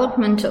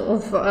development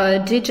of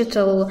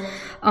digital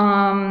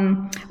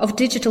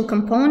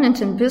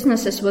component in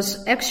businesses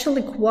was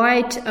actually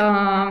quite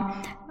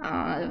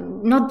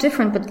not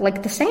different, but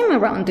like the same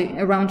around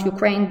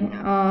Ukraine.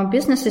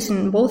 Businesses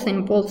in both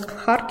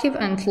Kharkiv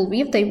and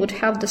Lviv, they would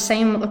have the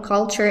same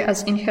culture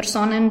as in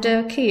Kherson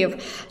and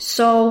Kiev.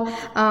 So,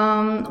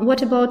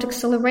 what about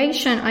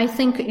acceleration? I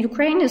think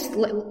Ukraine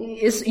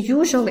is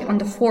usually on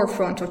the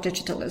forefront of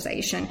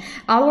digitalization.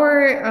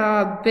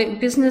 Our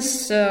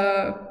business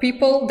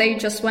people, they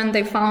just when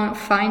they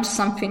find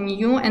something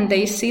new and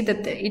they see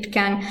that it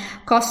can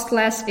cost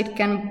less, it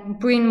can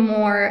bring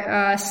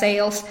more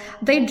sales,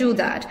 they do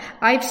that.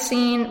 I've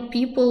seen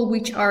people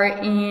which are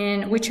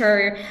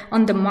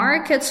on the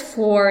markets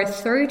for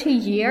 30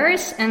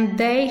 years, and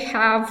they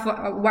have,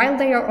 while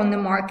they are on the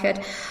market,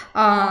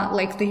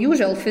 like the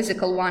usual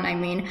physical one, I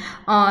mean,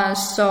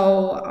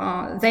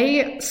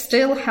 they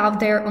still have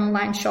their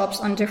online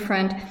shops on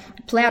different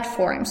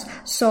platforms.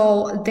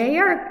 So they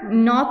are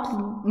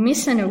not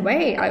missing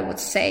away, I would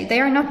say. They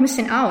are not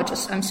missing out,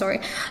 I'm sorry.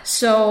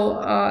 So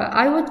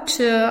I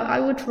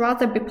would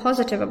rather be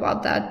positive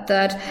about that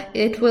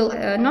it will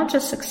not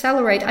just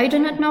accelerate. I do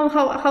not know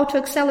how to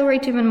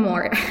accelerate even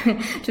more,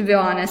 to be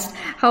honest,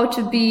 how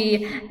to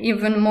be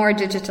even more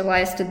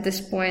digitalized at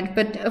this point.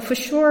 But for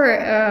sure,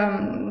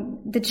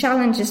 the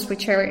challenges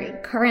which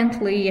are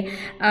currently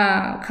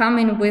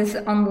coming with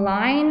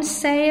online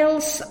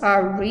sales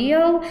are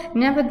real.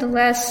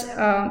 Nevertheless,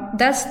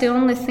 that's the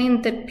only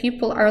thing that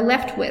people are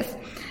left with.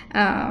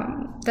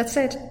 That's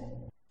it.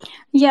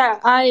 Yeah,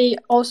 I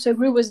also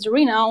agree with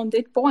Darina on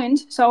that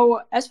point.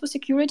 So as for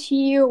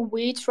security,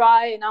 we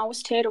try in our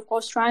state, of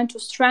course, trying to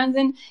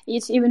strengthen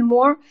it even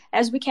more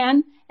as we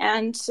can.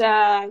 And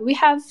we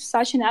have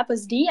such an app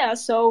as Dia.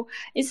 So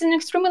it's an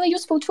extremely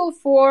useful tool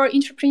for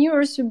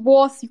entrepreneurs,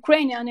 both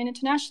Ukrainian and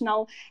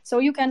international. So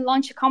you can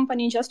launch a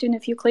company just in a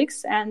few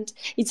clicks, and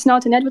it's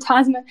not an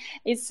advertisement.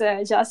 It's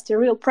just a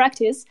real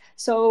practice.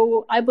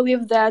 So I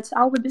believe that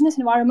our business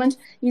environment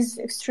is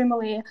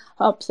extremely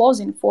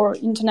pleasant for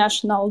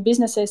international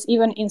businesses,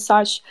 even in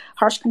such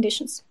harsh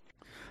conditions.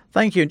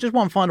 Thank you. And just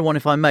one final one,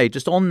 if I may,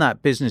 just on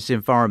that business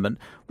environment,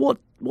 what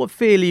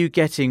feel are you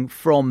getting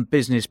from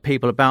business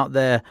people about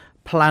their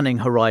planning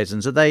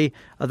horizons? Are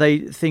they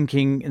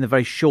thinking in the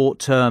very short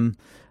term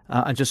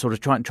and just sort of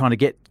trying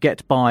to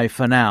get by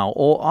for now,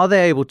 or are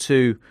they able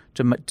to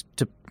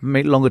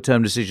make longer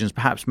term decisions,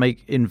 perhaps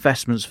make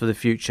investments for the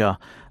future?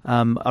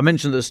 I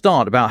mentioned at the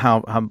start about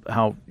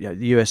how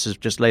the US has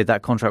just laid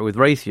that contract with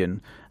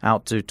Raytheon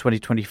out to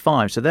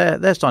 2025, so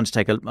they're starting to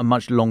take a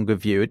much longer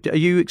view. Are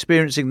you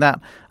experiencing that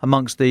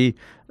amongst the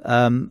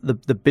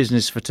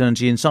business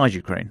fraternity inside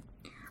Ukraine?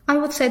 I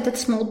would say that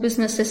small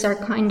businesses are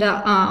kind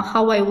of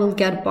how I will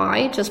get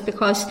by, just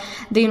because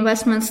the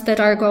investments that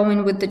are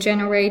going with the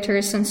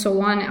generators and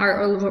so on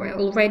are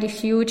already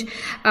huge.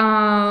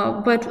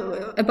 But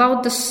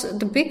about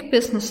the big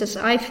businesses,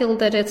 I feel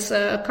that it's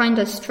a kind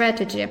of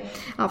strategy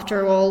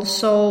after all.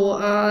 So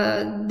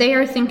they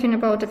are thinking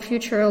about the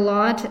future a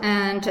lot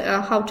and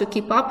how to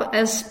keep up.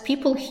 As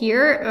people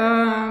here,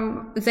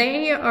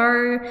 they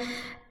are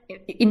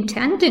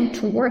intending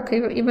to work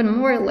even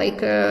more. Like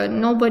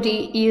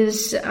nobody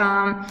is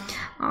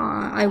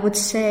I would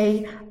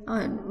say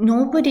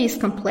nobody is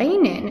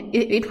complaining.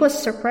 It was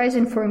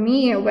surprising for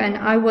me when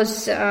I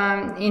was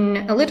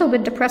in a little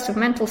bit depressive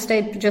mental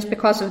state just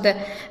because of the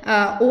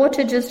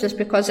outages, just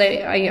because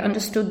I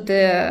understood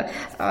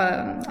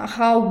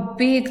how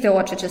big the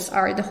outages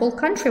are. The whole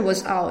country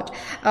was out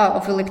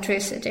of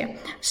electricity.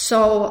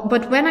 So,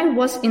 but when I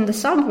was in the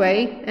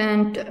subway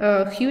and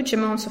huge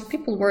amounts of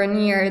people were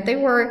near,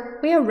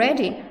 we are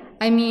ready.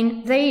 I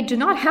mean, they do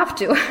not have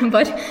to,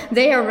 but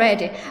they are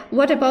ready.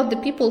 What about the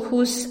people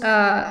whose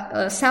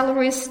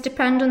salaries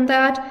depend on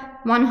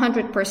that?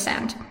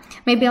 100%.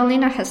 Maybe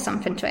Alina has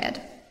something to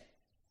add.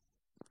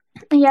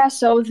 Yeah,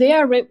 so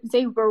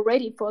they were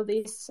ready for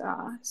these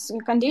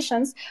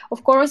conditions.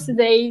 Of course,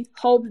 they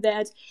hope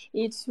that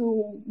it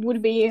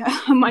would be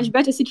a much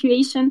better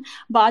situation.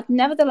 But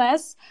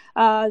nevertheless,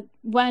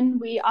 when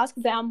we ask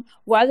them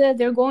whether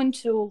they're going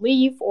to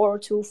leave or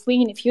to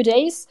flee in a few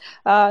days,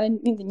 in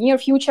the near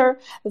future,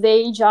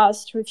 they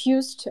just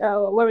refused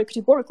very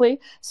categorically.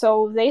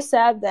 So they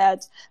said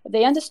that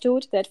they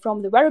understood that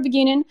from the very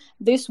beginning,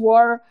 this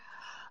war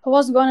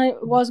was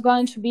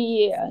going to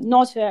be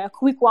not a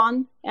quick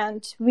one,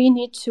 and we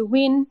need to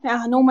win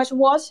no matter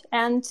what.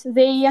 And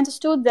they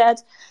understood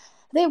that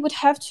they would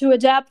have to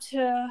adapt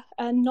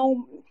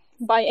no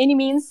by any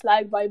means,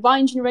 like by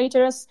buying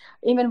generators,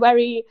 even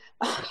very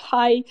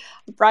high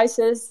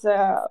prices.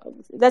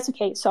 That's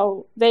okay.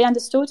 So they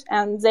understood,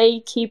 and they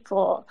keep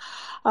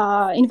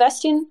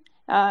investing.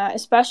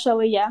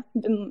 Especially,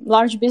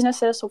 large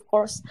businesses, of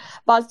course.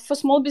 But for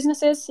small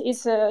businesses,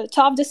 it's a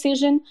tough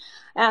decision.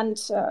 And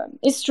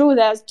it's true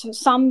that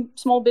some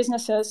small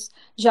businesses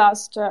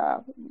just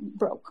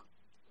broke.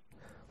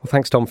 Well,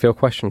 thanks, Dom, for your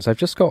questions. I've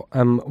just got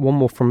one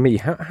more from me.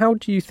 How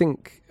do you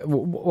think...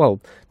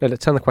 Well, no,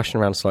 let's turn the question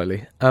around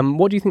slightly.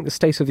 What do you think the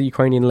state of the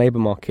Ukrainian labour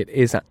market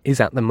is at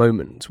the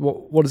moment?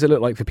 What does it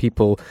look like for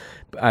people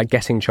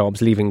getting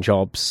jobs, leaving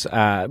jobs?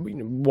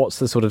 What's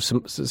the sort of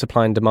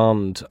supply and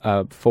demand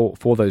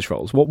for those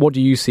roles? What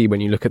do you see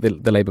when you look at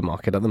the labour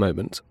market at the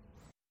moment?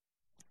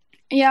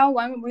 Yeah,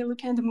 when we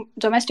look at the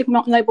domestic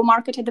labor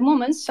market at the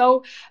moment,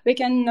 so we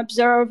can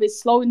observe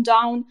it's slowing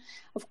down,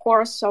 of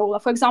course. So,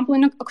 for example,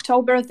 in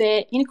October,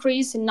 the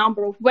increase in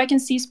number of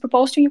vacancies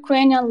proposed to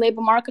Ukrainian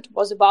labor market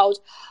was about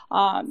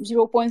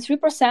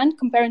 0.3%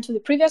 compared to the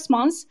previous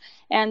months.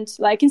 And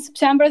like in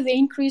September, the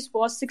increase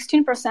was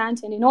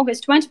 16%, and in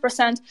August,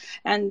 20%.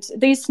 And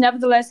this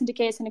nevertheless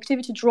indicates an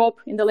activity drop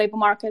in the labor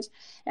market.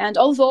 And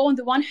although on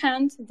the one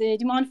hand, the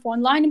demand for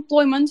online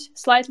employment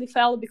slightly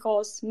fell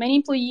because many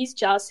employees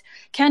just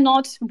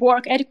cannot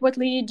work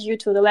adequately due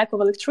to the lack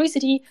of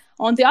electricity,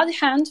 on the other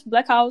hand,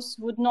 blackouts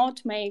would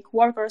not make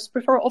workers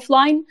prefer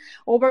offline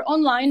over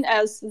online,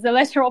 as the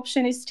latter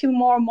option is still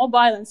more mobile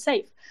and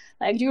safe.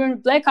 Like during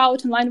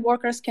blackout, online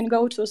workers can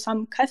go to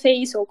some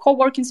cafes or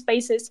co-working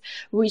spaces,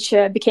 which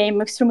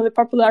became extremely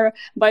popular,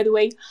 by the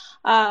way,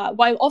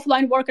 while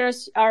offline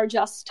workers are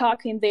just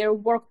stuck in their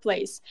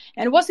workplace.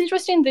 And what's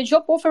interesting, the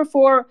job offer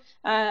for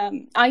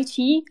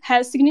IT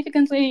has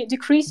significantly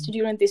decreased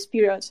during this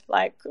period.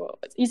 Like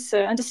it's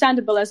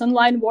understandable as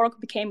online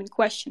work became in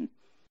question.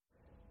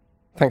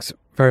 Thanks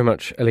very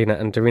much, Alina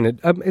and Darina.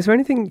 Is there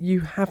anything you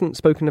haven't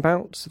spoken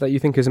about that you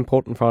think is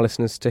important for our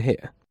listeners to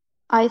hear?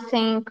 I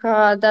think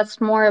that's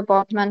more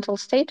about mental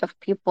state of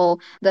people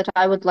that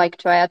I would like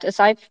to add. As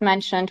I've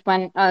mentioned,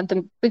 when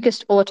the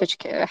biggest outage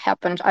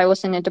happened, I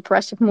was in a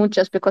depressive mood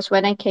just because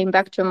when I came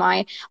back to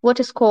my what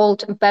is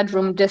called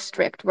bedroom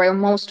district, where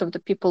most of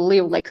the people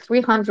live, like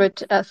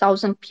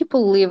 300,000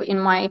 people live in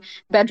my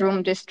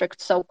bedroom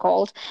district,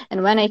 so-called.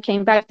 And when I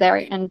came back there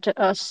and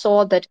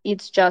saw that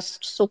it's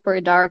just super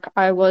dark,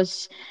 I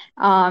was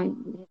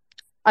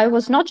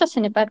not just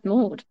in a bad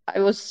mood. I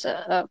was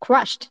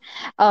crushed.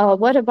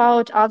 What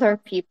about other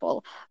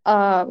people?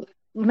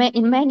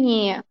 In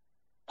many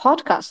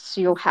podcasts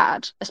you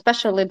had,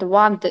 especially the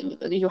one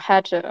that you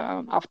had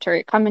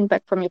after coming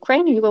back from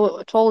Ukraine, you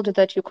were told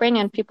that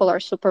Ukrainian people are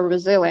super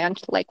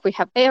resilient. Like we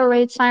have air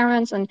raid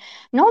sirens and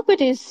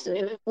nobody's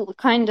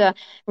kind of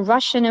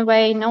rushing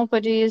away.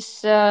 Nobody's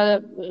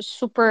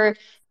super...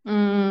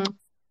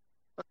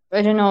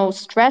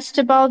 stressed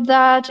about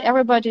that.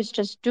 Everybody's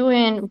just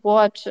doing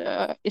what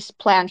is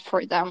planned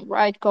for them,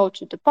 right? Go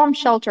to the bomb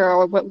shelter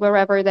or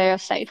wherever they are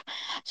safe.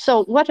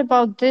 So what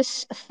about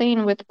this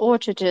thing with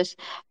outages?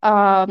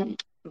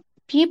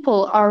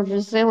 People are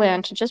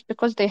resilient just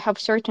because they have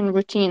certain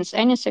routines.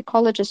 Any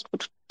psychologist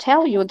would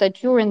tell you that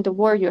during the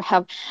war you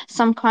have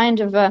some kind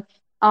of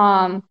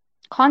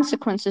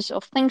consequences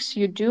of things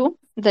you do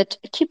that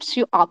keeps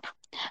you up.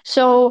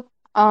 So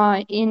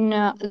in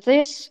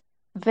this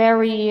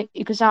very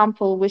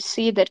example, we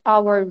see that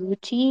our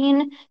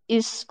routine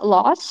is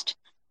lost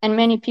and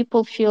many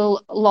people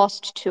feel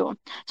lost too.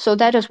 So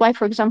that is why,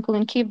 for example,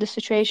 in Kyiv, the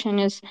situation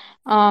is,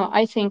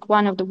 I think,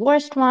 one of the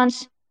worst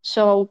ones.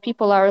 So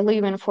people are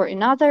leaving for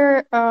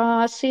another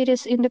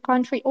cities in the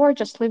country or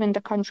just leaving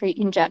the country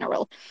in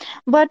general.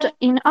 But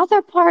in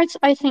other parts,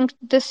 I think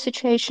this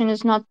situation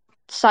is not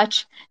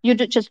such, you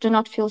just do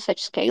not feel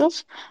such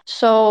scales.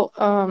 So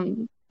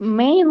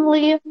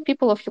mainly,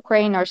 people of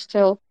Ukraine are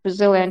still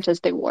resilient as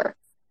they were.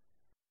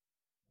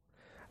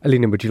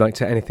 Alina, would you like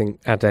to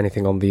add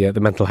anything on the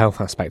mental health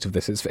aspect of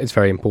this? It's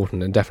very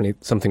important and definitely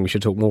something we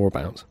should talk more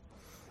about.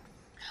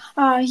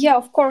 Yeah,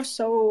 of course.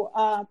 So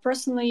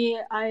personally,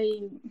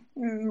 I'm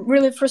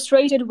really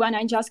frustrated when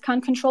I just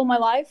can't control my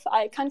life.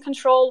 I can't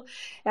control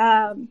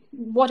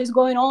what is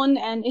going on,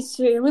 and it's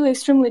really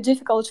extremely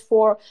difficult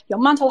for your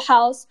mental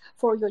health,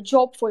 for your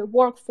job, for your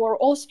work, for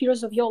all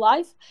spheres of your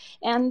life.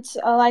 And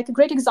like a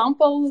great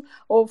example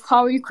of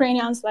how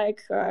Ukrainians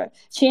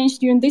changed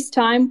during this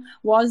time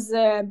was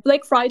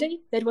Black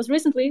Friday. That was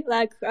recently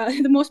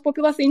the most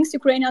popular things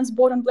Ukrainians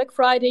bought on Black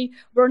Friday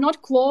were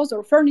not clothes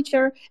or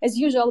furniture as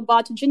usual,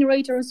 but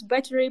generators,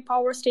 battery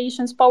power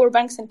stations, power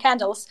banks, and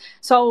candles.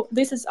 So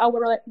this is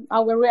our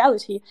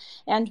reality,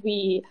 and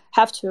we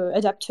have to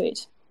adapt to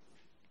it.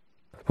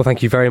 Well,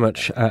 thank you very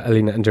much,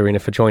 Alina and Darina,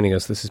 for joining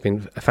us. This has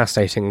been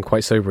fascinating and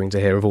quite sobering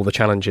to hear of all the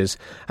challenges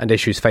and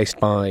issues faced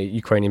by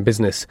Ukrainian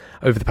business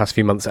over the past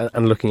few months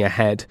and looking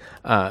ahead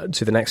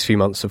to the next few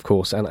months, of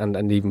course,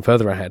 and even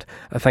further ahead.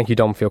 Thank you,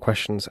 Dom, for your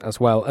questions as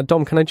well.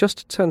 Dom, can I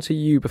just turn to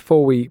you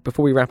before we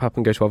wrap up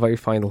and go to our very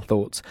final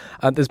thoughts?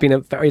 There's been a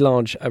very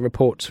large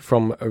report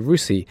from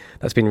RUSI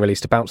that's been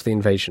released about the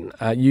invasion.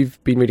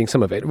 You've been reading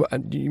some of it.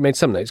 You made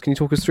some notes. Can you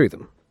talk us through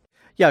them?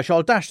 Yeah, sure.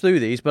 I'll dash through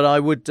these, but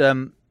I would...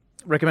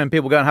 recommend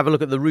people go and have a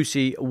look at the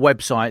RUSI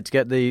website to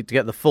get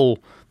the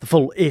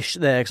full ish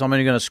there, because I'm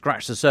only going to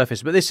scratch the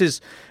surface. But this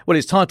is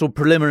it's titled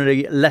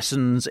Preliminary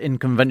Lessons in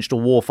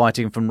Conventional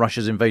Warfighting from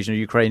Russia's Invasion of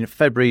Ukraine,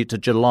 February to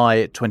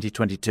July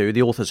 2022.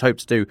 The authors hope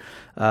to do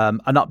an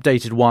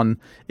updated one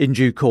in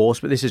due course,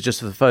 but this is just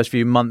for the first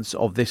few months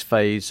of this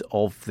phase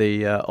of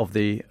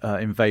the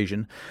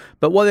invasion.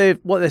 But what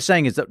they're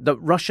saying is that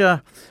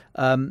Russia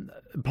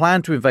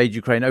plan to invade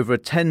Ukraine over a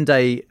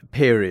 10-day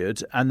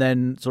period and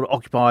then sort of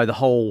occupy the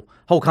whole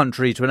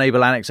country to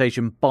enable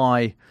annexation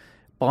by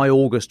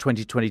August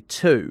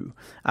 2022.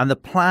 And the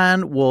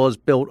plan was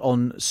built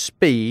on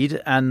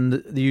speed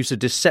and the use of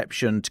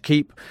deception to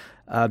keep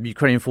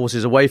Ukrainian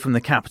forces away from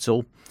the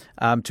capital,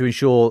 to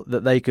ensure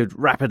that they could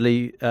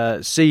rapidly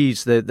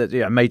seize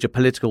the major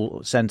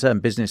political centre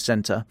and business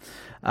centre.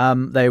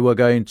 They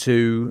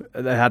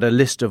had a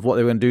list of what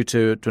they were going to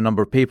do to a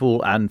number of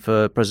people, and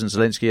for President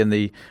Zelensky and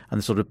the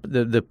sort of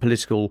the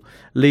political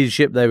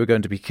leadership, they were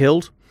going to be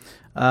killed.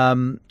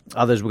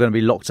 Others were going to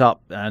be locked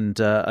up and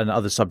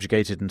others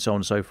subjugated, and so on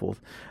and so forth.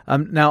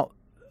 Now,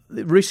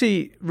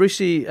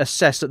 RUSI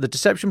assessed that the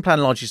deception plan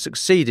largely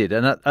succeeded,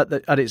 and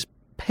at its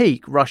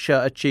peak,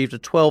 Russia achieved a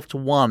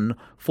 12-to-1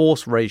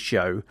 force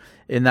ratio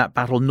in that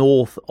battle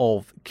north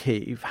of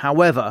Kyiv.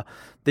 However,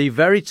 the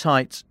very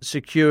tight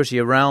security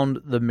around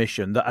the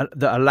mission that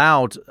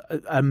allowed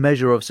a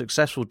measure of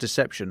successful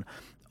deception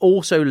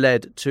also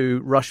led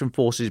to Russian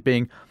forces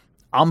being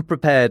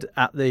unprepared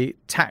at the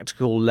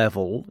tactical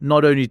level,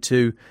 not only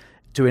to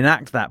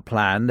enact that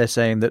plan. They're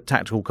saying that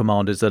tactical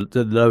commanders,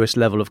 the lowest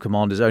level of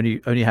commanders,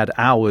 only had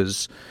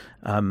hours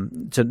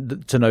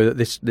to know that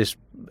this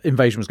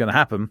invasion was going to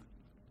happen.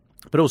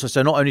 But also,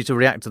 so not only to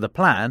react to the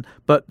plan,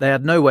 but they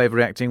had no way of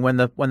reacting when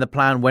the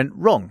plan went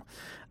wrong.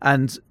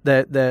 And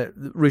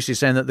RUSI is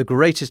saying that the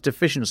greatest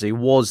deficiency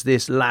was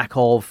this lack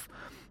of,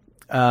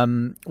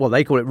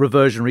 they call it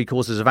reversionary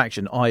courses of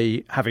action,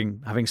 i.e.,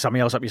 having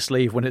something else up your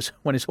sleeve when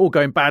it's all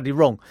going badly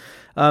wrong.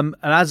 And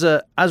as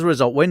a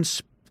result, when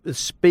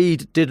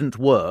speed didn't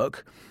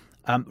work,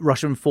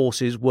 Russian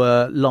forces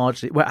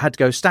had to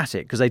go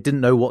static because they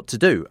didn't know what to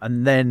do.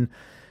 And then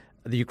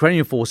the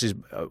Ukrainian forces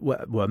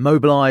were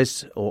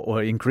mobilized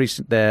or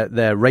increased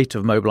their rate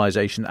of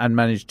mobilization and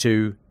managed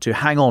to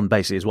hang on,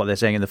 basically, is what they're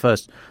saying, in the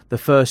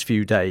first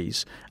few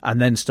days,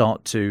 and then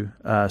start to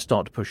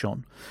push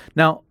on.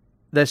 Now,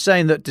 they're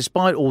saying that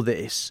despite all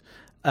this,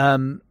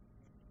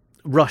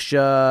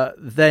 Russia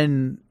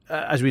then,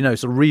 as we know,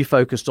 sort of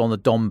refocused on the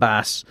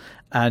Donbass,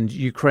 and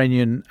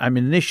Ukrainian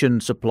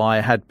ammunition supply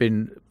had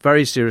been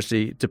very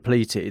seriously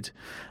depleted.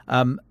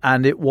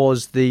 And it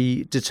was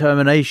the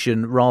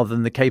determination rather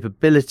than the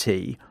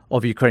capability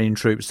of Ukrainian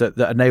troops that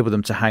enabled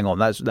them to hang on.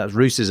 That's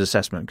RUSI's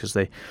assessment, because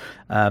the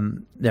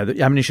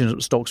ammunition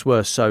stocks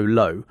were so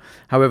low.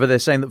 However, they're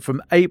saying that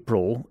from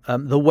April,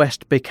 the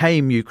West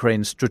became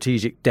Ukraine's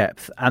strategic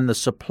depth, and the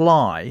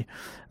supply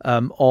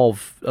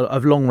of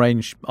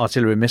long-range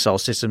artillery missile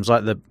systems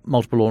like the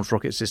multiple launch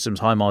rocket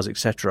systems, HIMARS,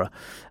 etc.,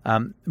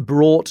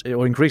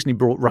 increasingly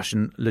brought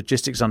Russian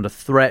logistics under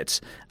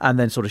threat, and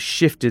then sort of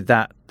shifted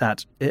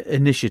that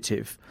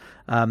initiative.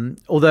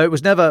 Although it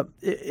was never,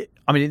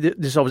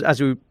 this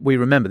as we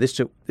remember, this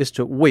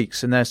took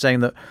weeks, and they're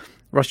saying that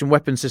Russian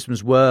weapon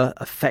systems were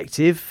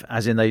effective,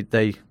 as in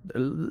they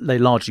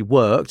largely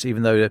worked,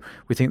 even though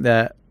we think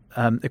their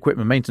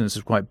equipment maintenance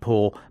is quite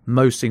poor.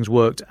 Most things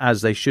worked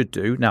as they should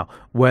do. Now,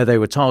 where they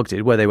were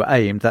targeted, where they were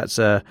aimed, that's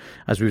as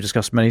we've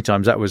discussed many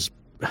times, that was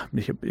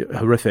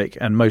horrific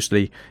and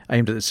mostly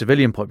aimed at the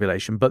civilian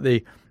population. But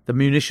the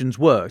munitions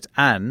worked,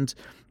 and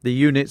the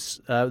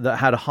units that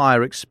had a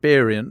higher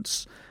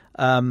experience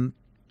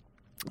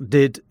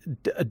did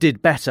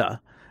better,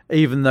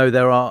 even though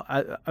there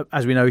are,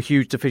 as we know,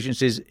 huge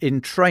deficiencies in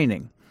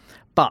training.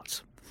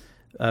 But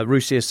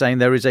RUSI is saying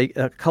there is a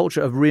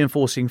culture of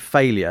reinforcing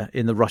failure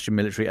in the Russian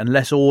military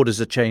unless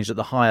orders are changed at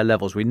the higher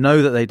levels. We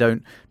know that they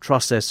don't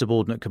trust their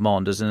subordinate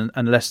commanders, and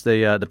unless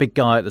the big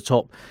guy at the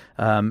top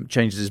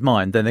changes his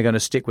mind, then they're going to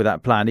stick with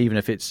that plan, even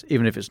if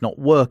it's not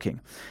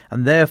working.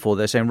 And therefore,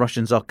 they're saying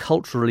Russians are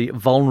culturally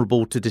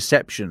vulnerable to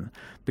deception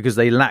because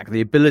they lack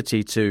the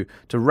ability to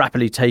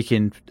rapidly take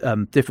in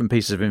different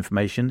pieces of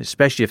information,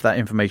 especially if that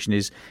information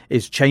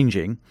is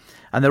changing.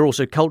 And they're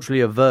also culturally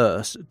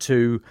averse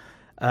to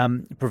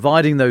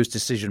providing those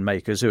decision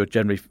makers, who are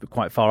generally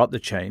quite far up the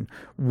chain,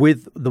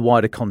 with the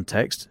wider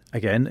context,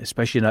 again,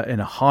 especially in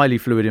a highly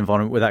fluid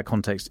environment where that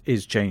context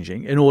is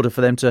changing, in order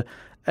for them to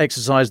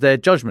exercise their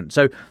judgment.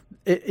 So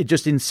it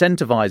just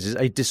incentivizes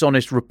a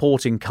dishonest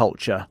reporting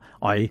culture,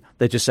 i.e.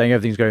 they're just saying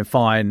everything's going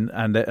fine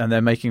and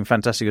they're making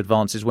fantastic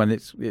advances when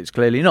it's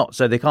clearly not.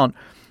 So they can't,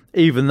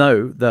 even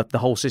though the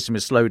whole system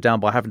is slowed down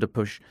by having to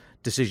push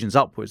decisions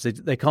upwards,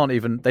 they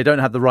don't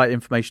have the right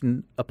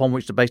information upon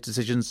which to base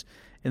decisions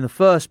in the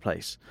first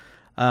place.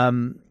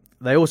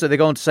 They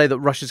go on to say that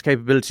Russia's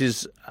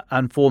capabilities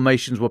and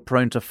formations were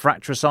prone to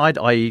fratricide,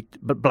 i.e.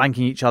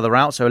 blanking each other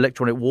out. So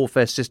electronic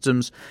warfare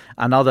systems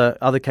and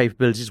other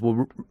capabilities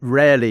were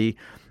rarely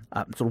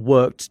sort of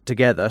worked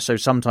together. So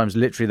sometimes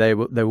literally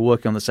they were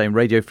working on the same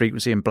radio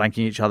frequency and blanking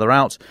each other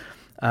out.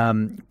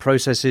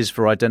 Processes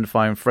for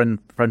identifying friend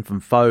from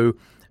foe.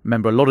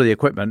 Remember, a lot of the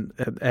equipment,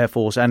 Air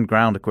Force and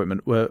ground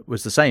equipment,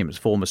 was the same as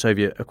former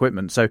Soviet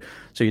equipment. So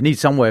you need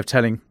some way of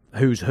telling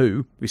who's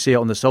who. We see it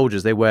on the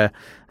soldiers. They wear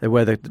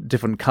the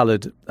different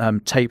coloured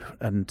tape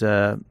and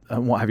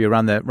what have you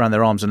around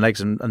their arms and legs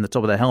and the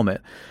top of their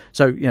helmet.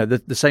 So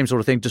the same sort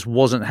of thing just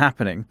wasn't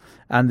happening.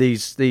 And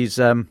these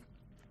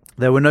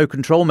there were no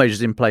control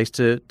measures in place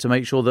to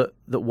make sure that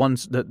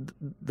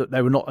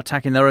they were not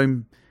attacking their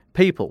own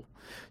people.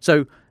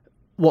 So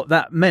what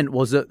that meant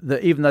was that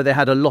even though they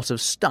had a lot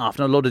of stuff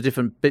and a lot of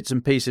different bits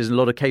and pieces and a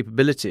lot of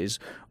capabilities,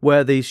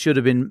 where these should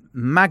have been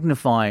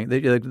magnifying,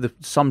 the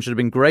sum should have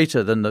been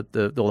greater than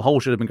the whole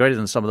should have been greater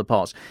than the sum of the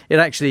parts. It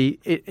actually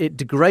it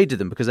degraded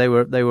them because they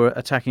were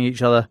attacking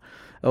each other,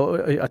 or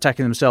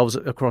attacking themselves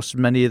across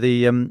many of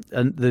the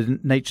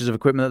natures of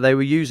equipment that they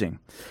were using.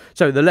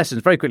 So the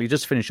lessons, very quickly,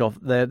 just to finish off,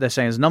 they're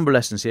saying there's a number of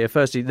lessons here.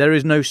 Firstly, there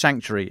is no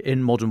sanctuary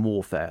in modern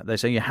warfare. They're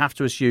saying you have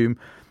to assume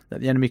that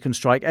the enemy can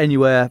strike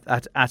anywhere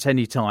at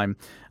any time,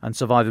 and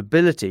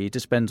survivability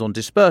depends on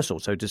dispersal.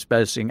 So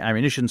dispersing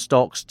ammunition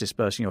stocks,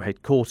 dispersing your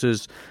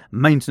headquarters,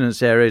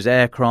 maintenance areas,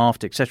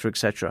 aircraft, etc.,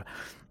 etc.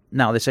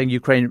 Now, they're saying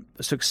Ukraine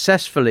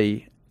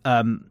successfully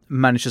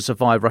managed to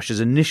survive Russia's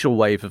initial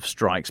wave of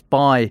strikes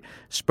by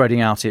spreading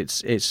out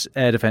its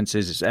air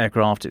defences, its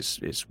aircraft,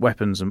 its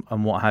weapons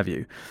and what have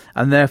you.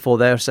 And therefore,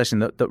 they're assessing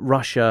that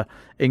Russia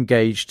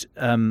engaged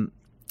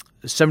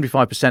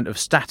 75% of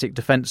static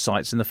defence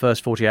sites in the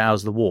first 48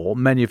 hours of the war,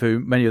 many of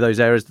those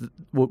areas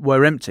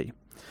were empty.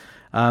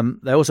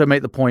 They also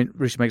make the point,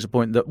 Russia makes the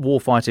point, that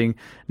warfighting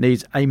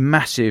needs a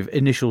massive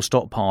initial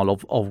stockpile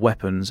of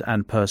weapons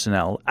and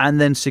personnel, and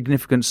then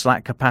significant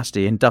slack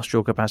capacity,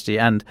 industrial capacity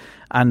and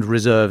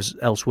reserves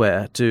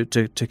elsewhere to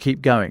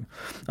keep going.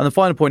 And the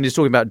final point is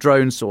talking about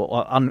drones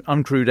or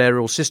uncrewed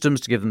aerial systems,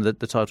 to give them the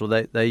title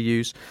they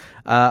use.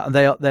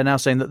 They're now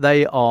saying that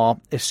they are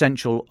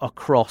essential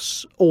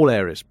across all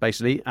areas,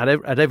 basically at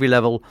every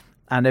level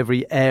and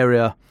every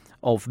area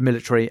of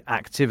military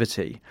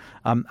activity.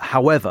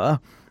 However,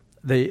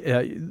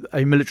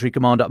 a military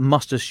commander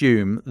must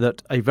assume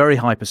that a very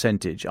high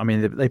percentage, I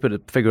mean, they put a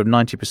figure of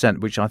 90%,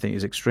 which I think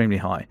is extremely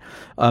high,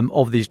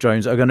 of these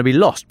drones are going to be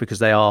lost because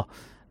they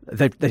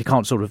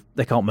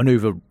can't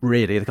maneuver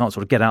really. They can't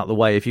sort of get out of the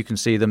way. If you can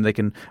see them, they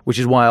can, which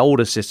is why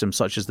older systems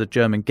such as the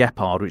German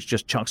Gepard, which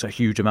just chucks a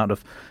huge amount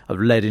of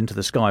lead into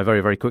the sky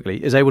very, very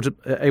quickly, is able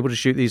to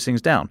shoot these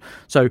things down.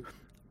 So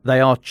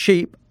they are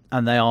cheap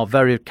and they are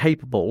very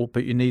capable,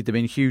 but you need them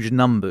in huge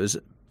numbers,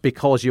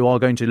 because you are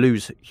going to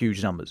lose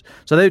huge numbers.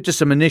 So they're just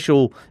some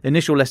initial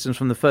lessons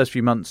from the first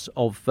few months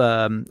of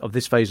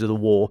this phase of the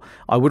war.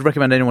 I would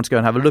recommend anyone to go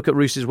and have a look at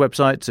Rus's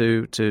website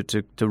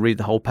to read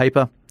the whole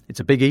paper. It's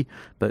a biggie,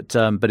 but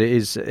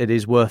it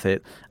is worth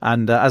it.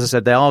 And as I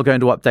said, they are going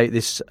to update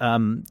this.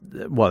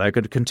 They're going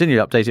to continue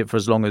to update it for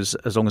as long as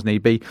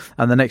need be.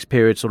 And the next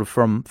period, sort of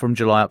from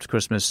July up to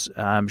Christmas,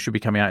 should be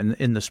coming out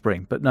in the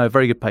spring. But no,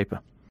 very good paper.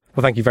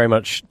 Well, thank you very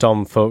much,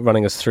 Dom, for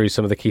running us through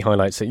some of the key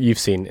highlights that you've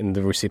seen in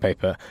the Rusi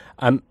paper.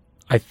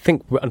 I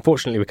think,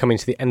 unfortunately, we're coming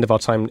to the end of our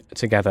time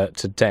together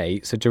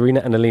today. So,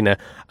 Darina and Alina,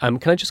 can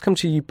I just come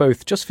to you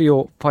both just for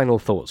your final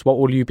thoughts? What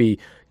will you be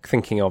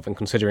thinking of and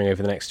considering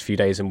over the next few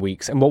days and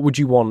weeks? And what would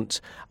you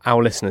want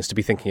our listeners to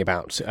be thinking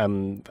about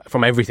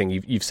from everything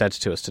you've said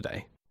to us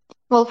today?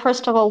 Well,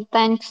 first of all,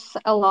 thanks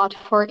a lot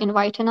for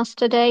inviting us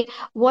today.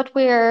 What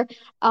we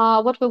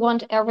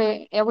want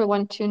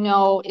everyone to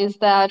know is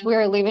that we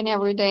are living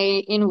every day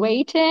in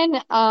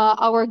waiting.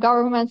 Our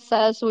government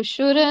says we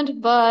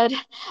shouldn't, but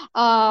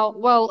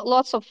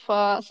lots of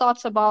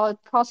thoughts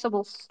about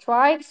possible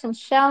strikes and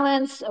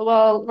challenges.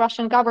 Well,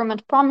 Russian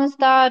government promised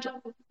that.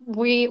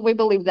 We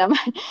believe them,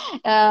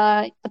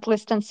 at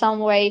least in some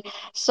way.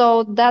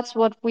 So that's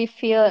what we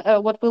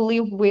feel, what we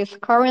live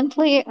with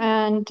currently.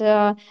 And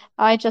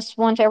I just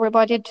want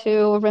everybody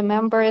to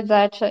remember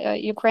that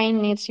Ukraine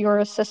needs your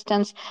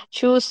assistance.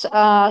 Choose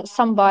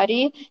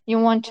somebody you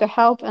want to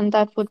help, and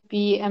that would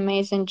be an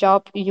amazing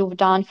job you've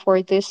done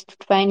for this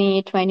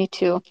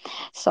 2022.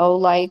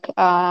 So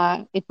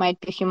it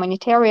might be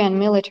humanitarian,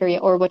 military,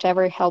 or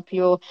whatever help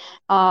you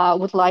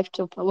would like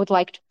to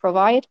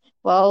provide.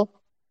 Well,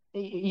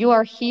 you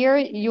are here.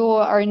 You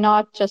are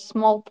not just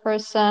small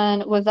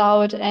person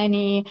without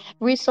any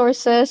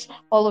resources.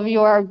 All of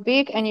you are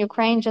big, and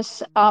Ukraine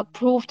just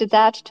proved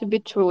that to be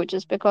true.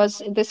 Just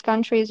because this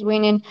country is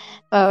winning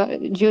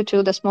due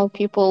to the small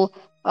people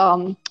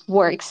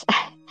works.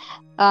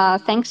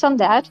 Thanks on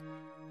that,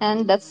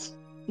 and that's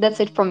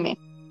it from me.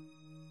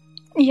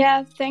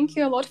 Yeah, thank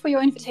you a lot for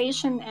your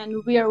invitation,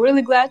 and we are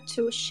really glad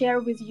to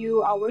share with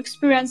you our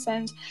experience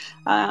and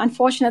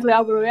unfortunately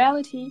our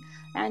reality.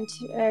 And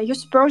your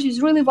support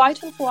is really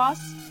vital for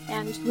us,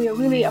 and we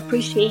really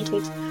appreciate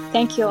it.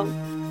 Thank you all.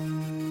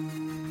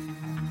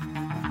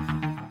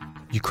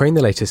 Ukraine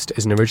the Latest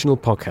is an original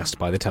podcast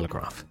by The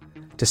Telegraph.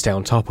 To stay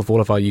on top of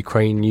all of our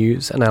Ukraine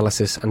news,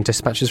 analysis and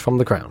dispatches from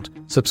the ground,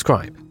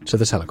 subscribe to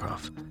The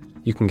Telegraph.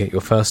 you can get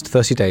your first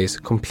 30 days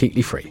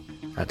completely free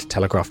at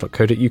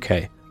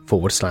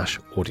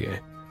telegraph.co.uk/audio.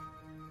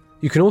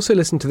 You can also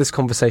listen to this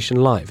conversation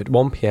live at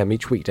 1 p.m.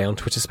 each weekday on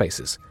Twitter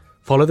Spaces.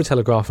 Follow The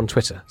Telegraph on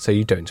Twitter so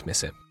you don't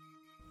miss it.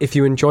 If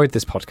you enjoyed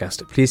this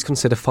podcast, please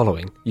consider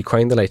following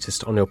Ukraine the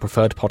Latest on your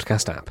preferred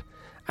podcast app.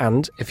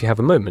 And if you have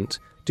a moment,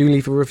 do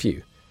leave a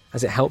review,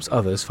 as it helps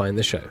others find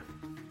the show.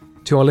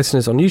 To our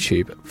listeners on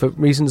YouTube, for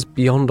reasons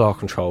beyond our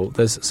control,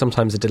 there's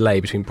sometimes a delay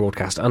between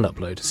broadcast and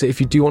upload, so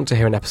if you do want to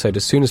hear an episode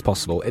as soon as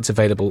possible, it's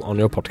available on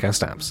your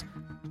podcast apps.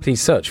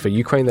 Please search for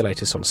Ukraine the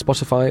Latest on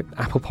Spotify,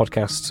 Apple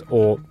Podcasts,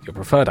 or your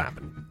preferred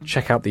app.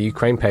 Check out the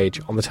Ukraine page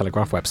on the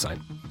Telegraph website.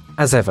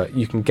 As ever,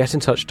 you can get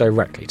in touch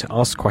directly to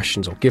ask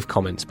questions or give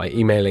comments by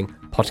emailing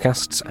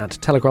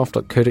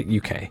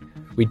podcasts@telegraph.co.uk.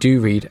 We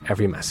do read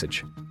every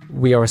message.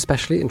 We are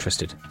especially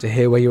interested to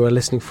hear where you are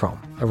listening from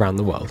around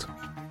the world.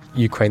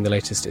 Ukraine the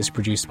Latest is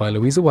produced by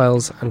Louisa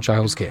Wells and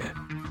Giles Gear.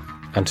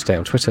 And today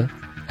on Twitter,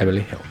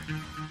 Emily Hill.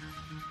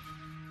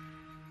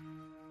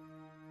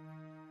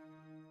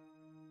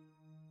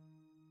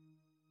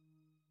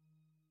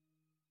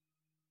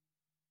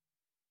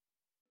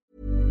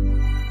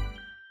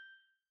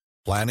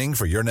 Planning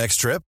for your next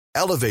trip?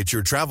 Elevate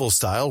your travel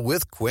style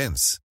with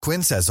Quince.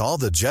 Quince has all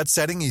the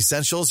jet-setting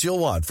essentials you'll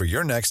want for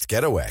your next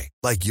getaway,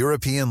 like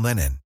European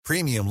linen,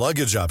 premium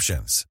luggage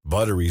options,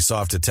 buttery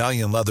soft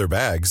Italian leather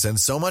bags, and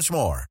so much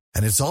more.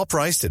 And it's all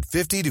priced at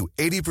 50 to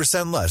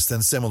 80% less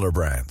than similar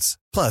brands.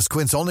 Plus,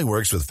 Quince only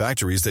works with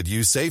factories that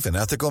use safe and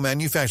ethical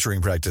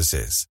manufacturing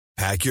practices.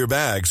 Pack your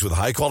bags with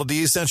high-quality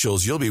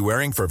essentials you'll be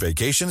wearing for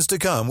vacations to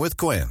come with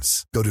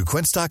Quince. Go to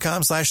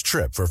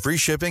quince.com/trip for free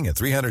shipping and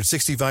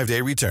 365-day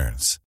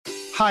returns.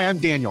 Hi, I'm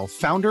Daniel,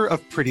 founder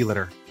of Pretty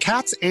Litter.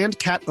 Cats and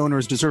cat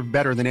owners deserve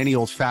better than any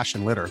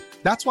old-fashioned litter.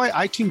 That's why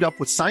I teamed up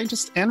with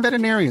scientists and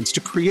veterinarians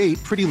to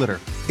create Pretty Litter.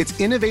 Its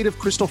innovative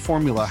crystal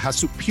formula has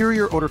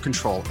superior odor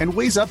control and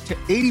weighs up to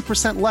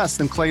 80% less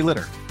than clay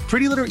litter.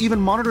 Pretty Litter even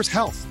monitors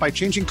health by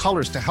changing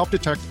colors to help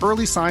detect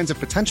early signs of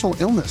potential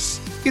illness.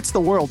 It's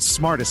the world's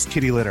smartest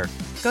kitty litter.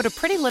 Go to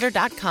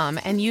prettylitter.com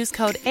and use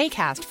code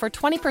ACAST for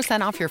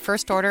 20% off your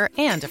first order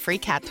and a free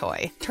cat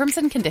toy. Terms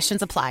and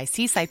conditions apply.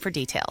 See site for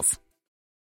details.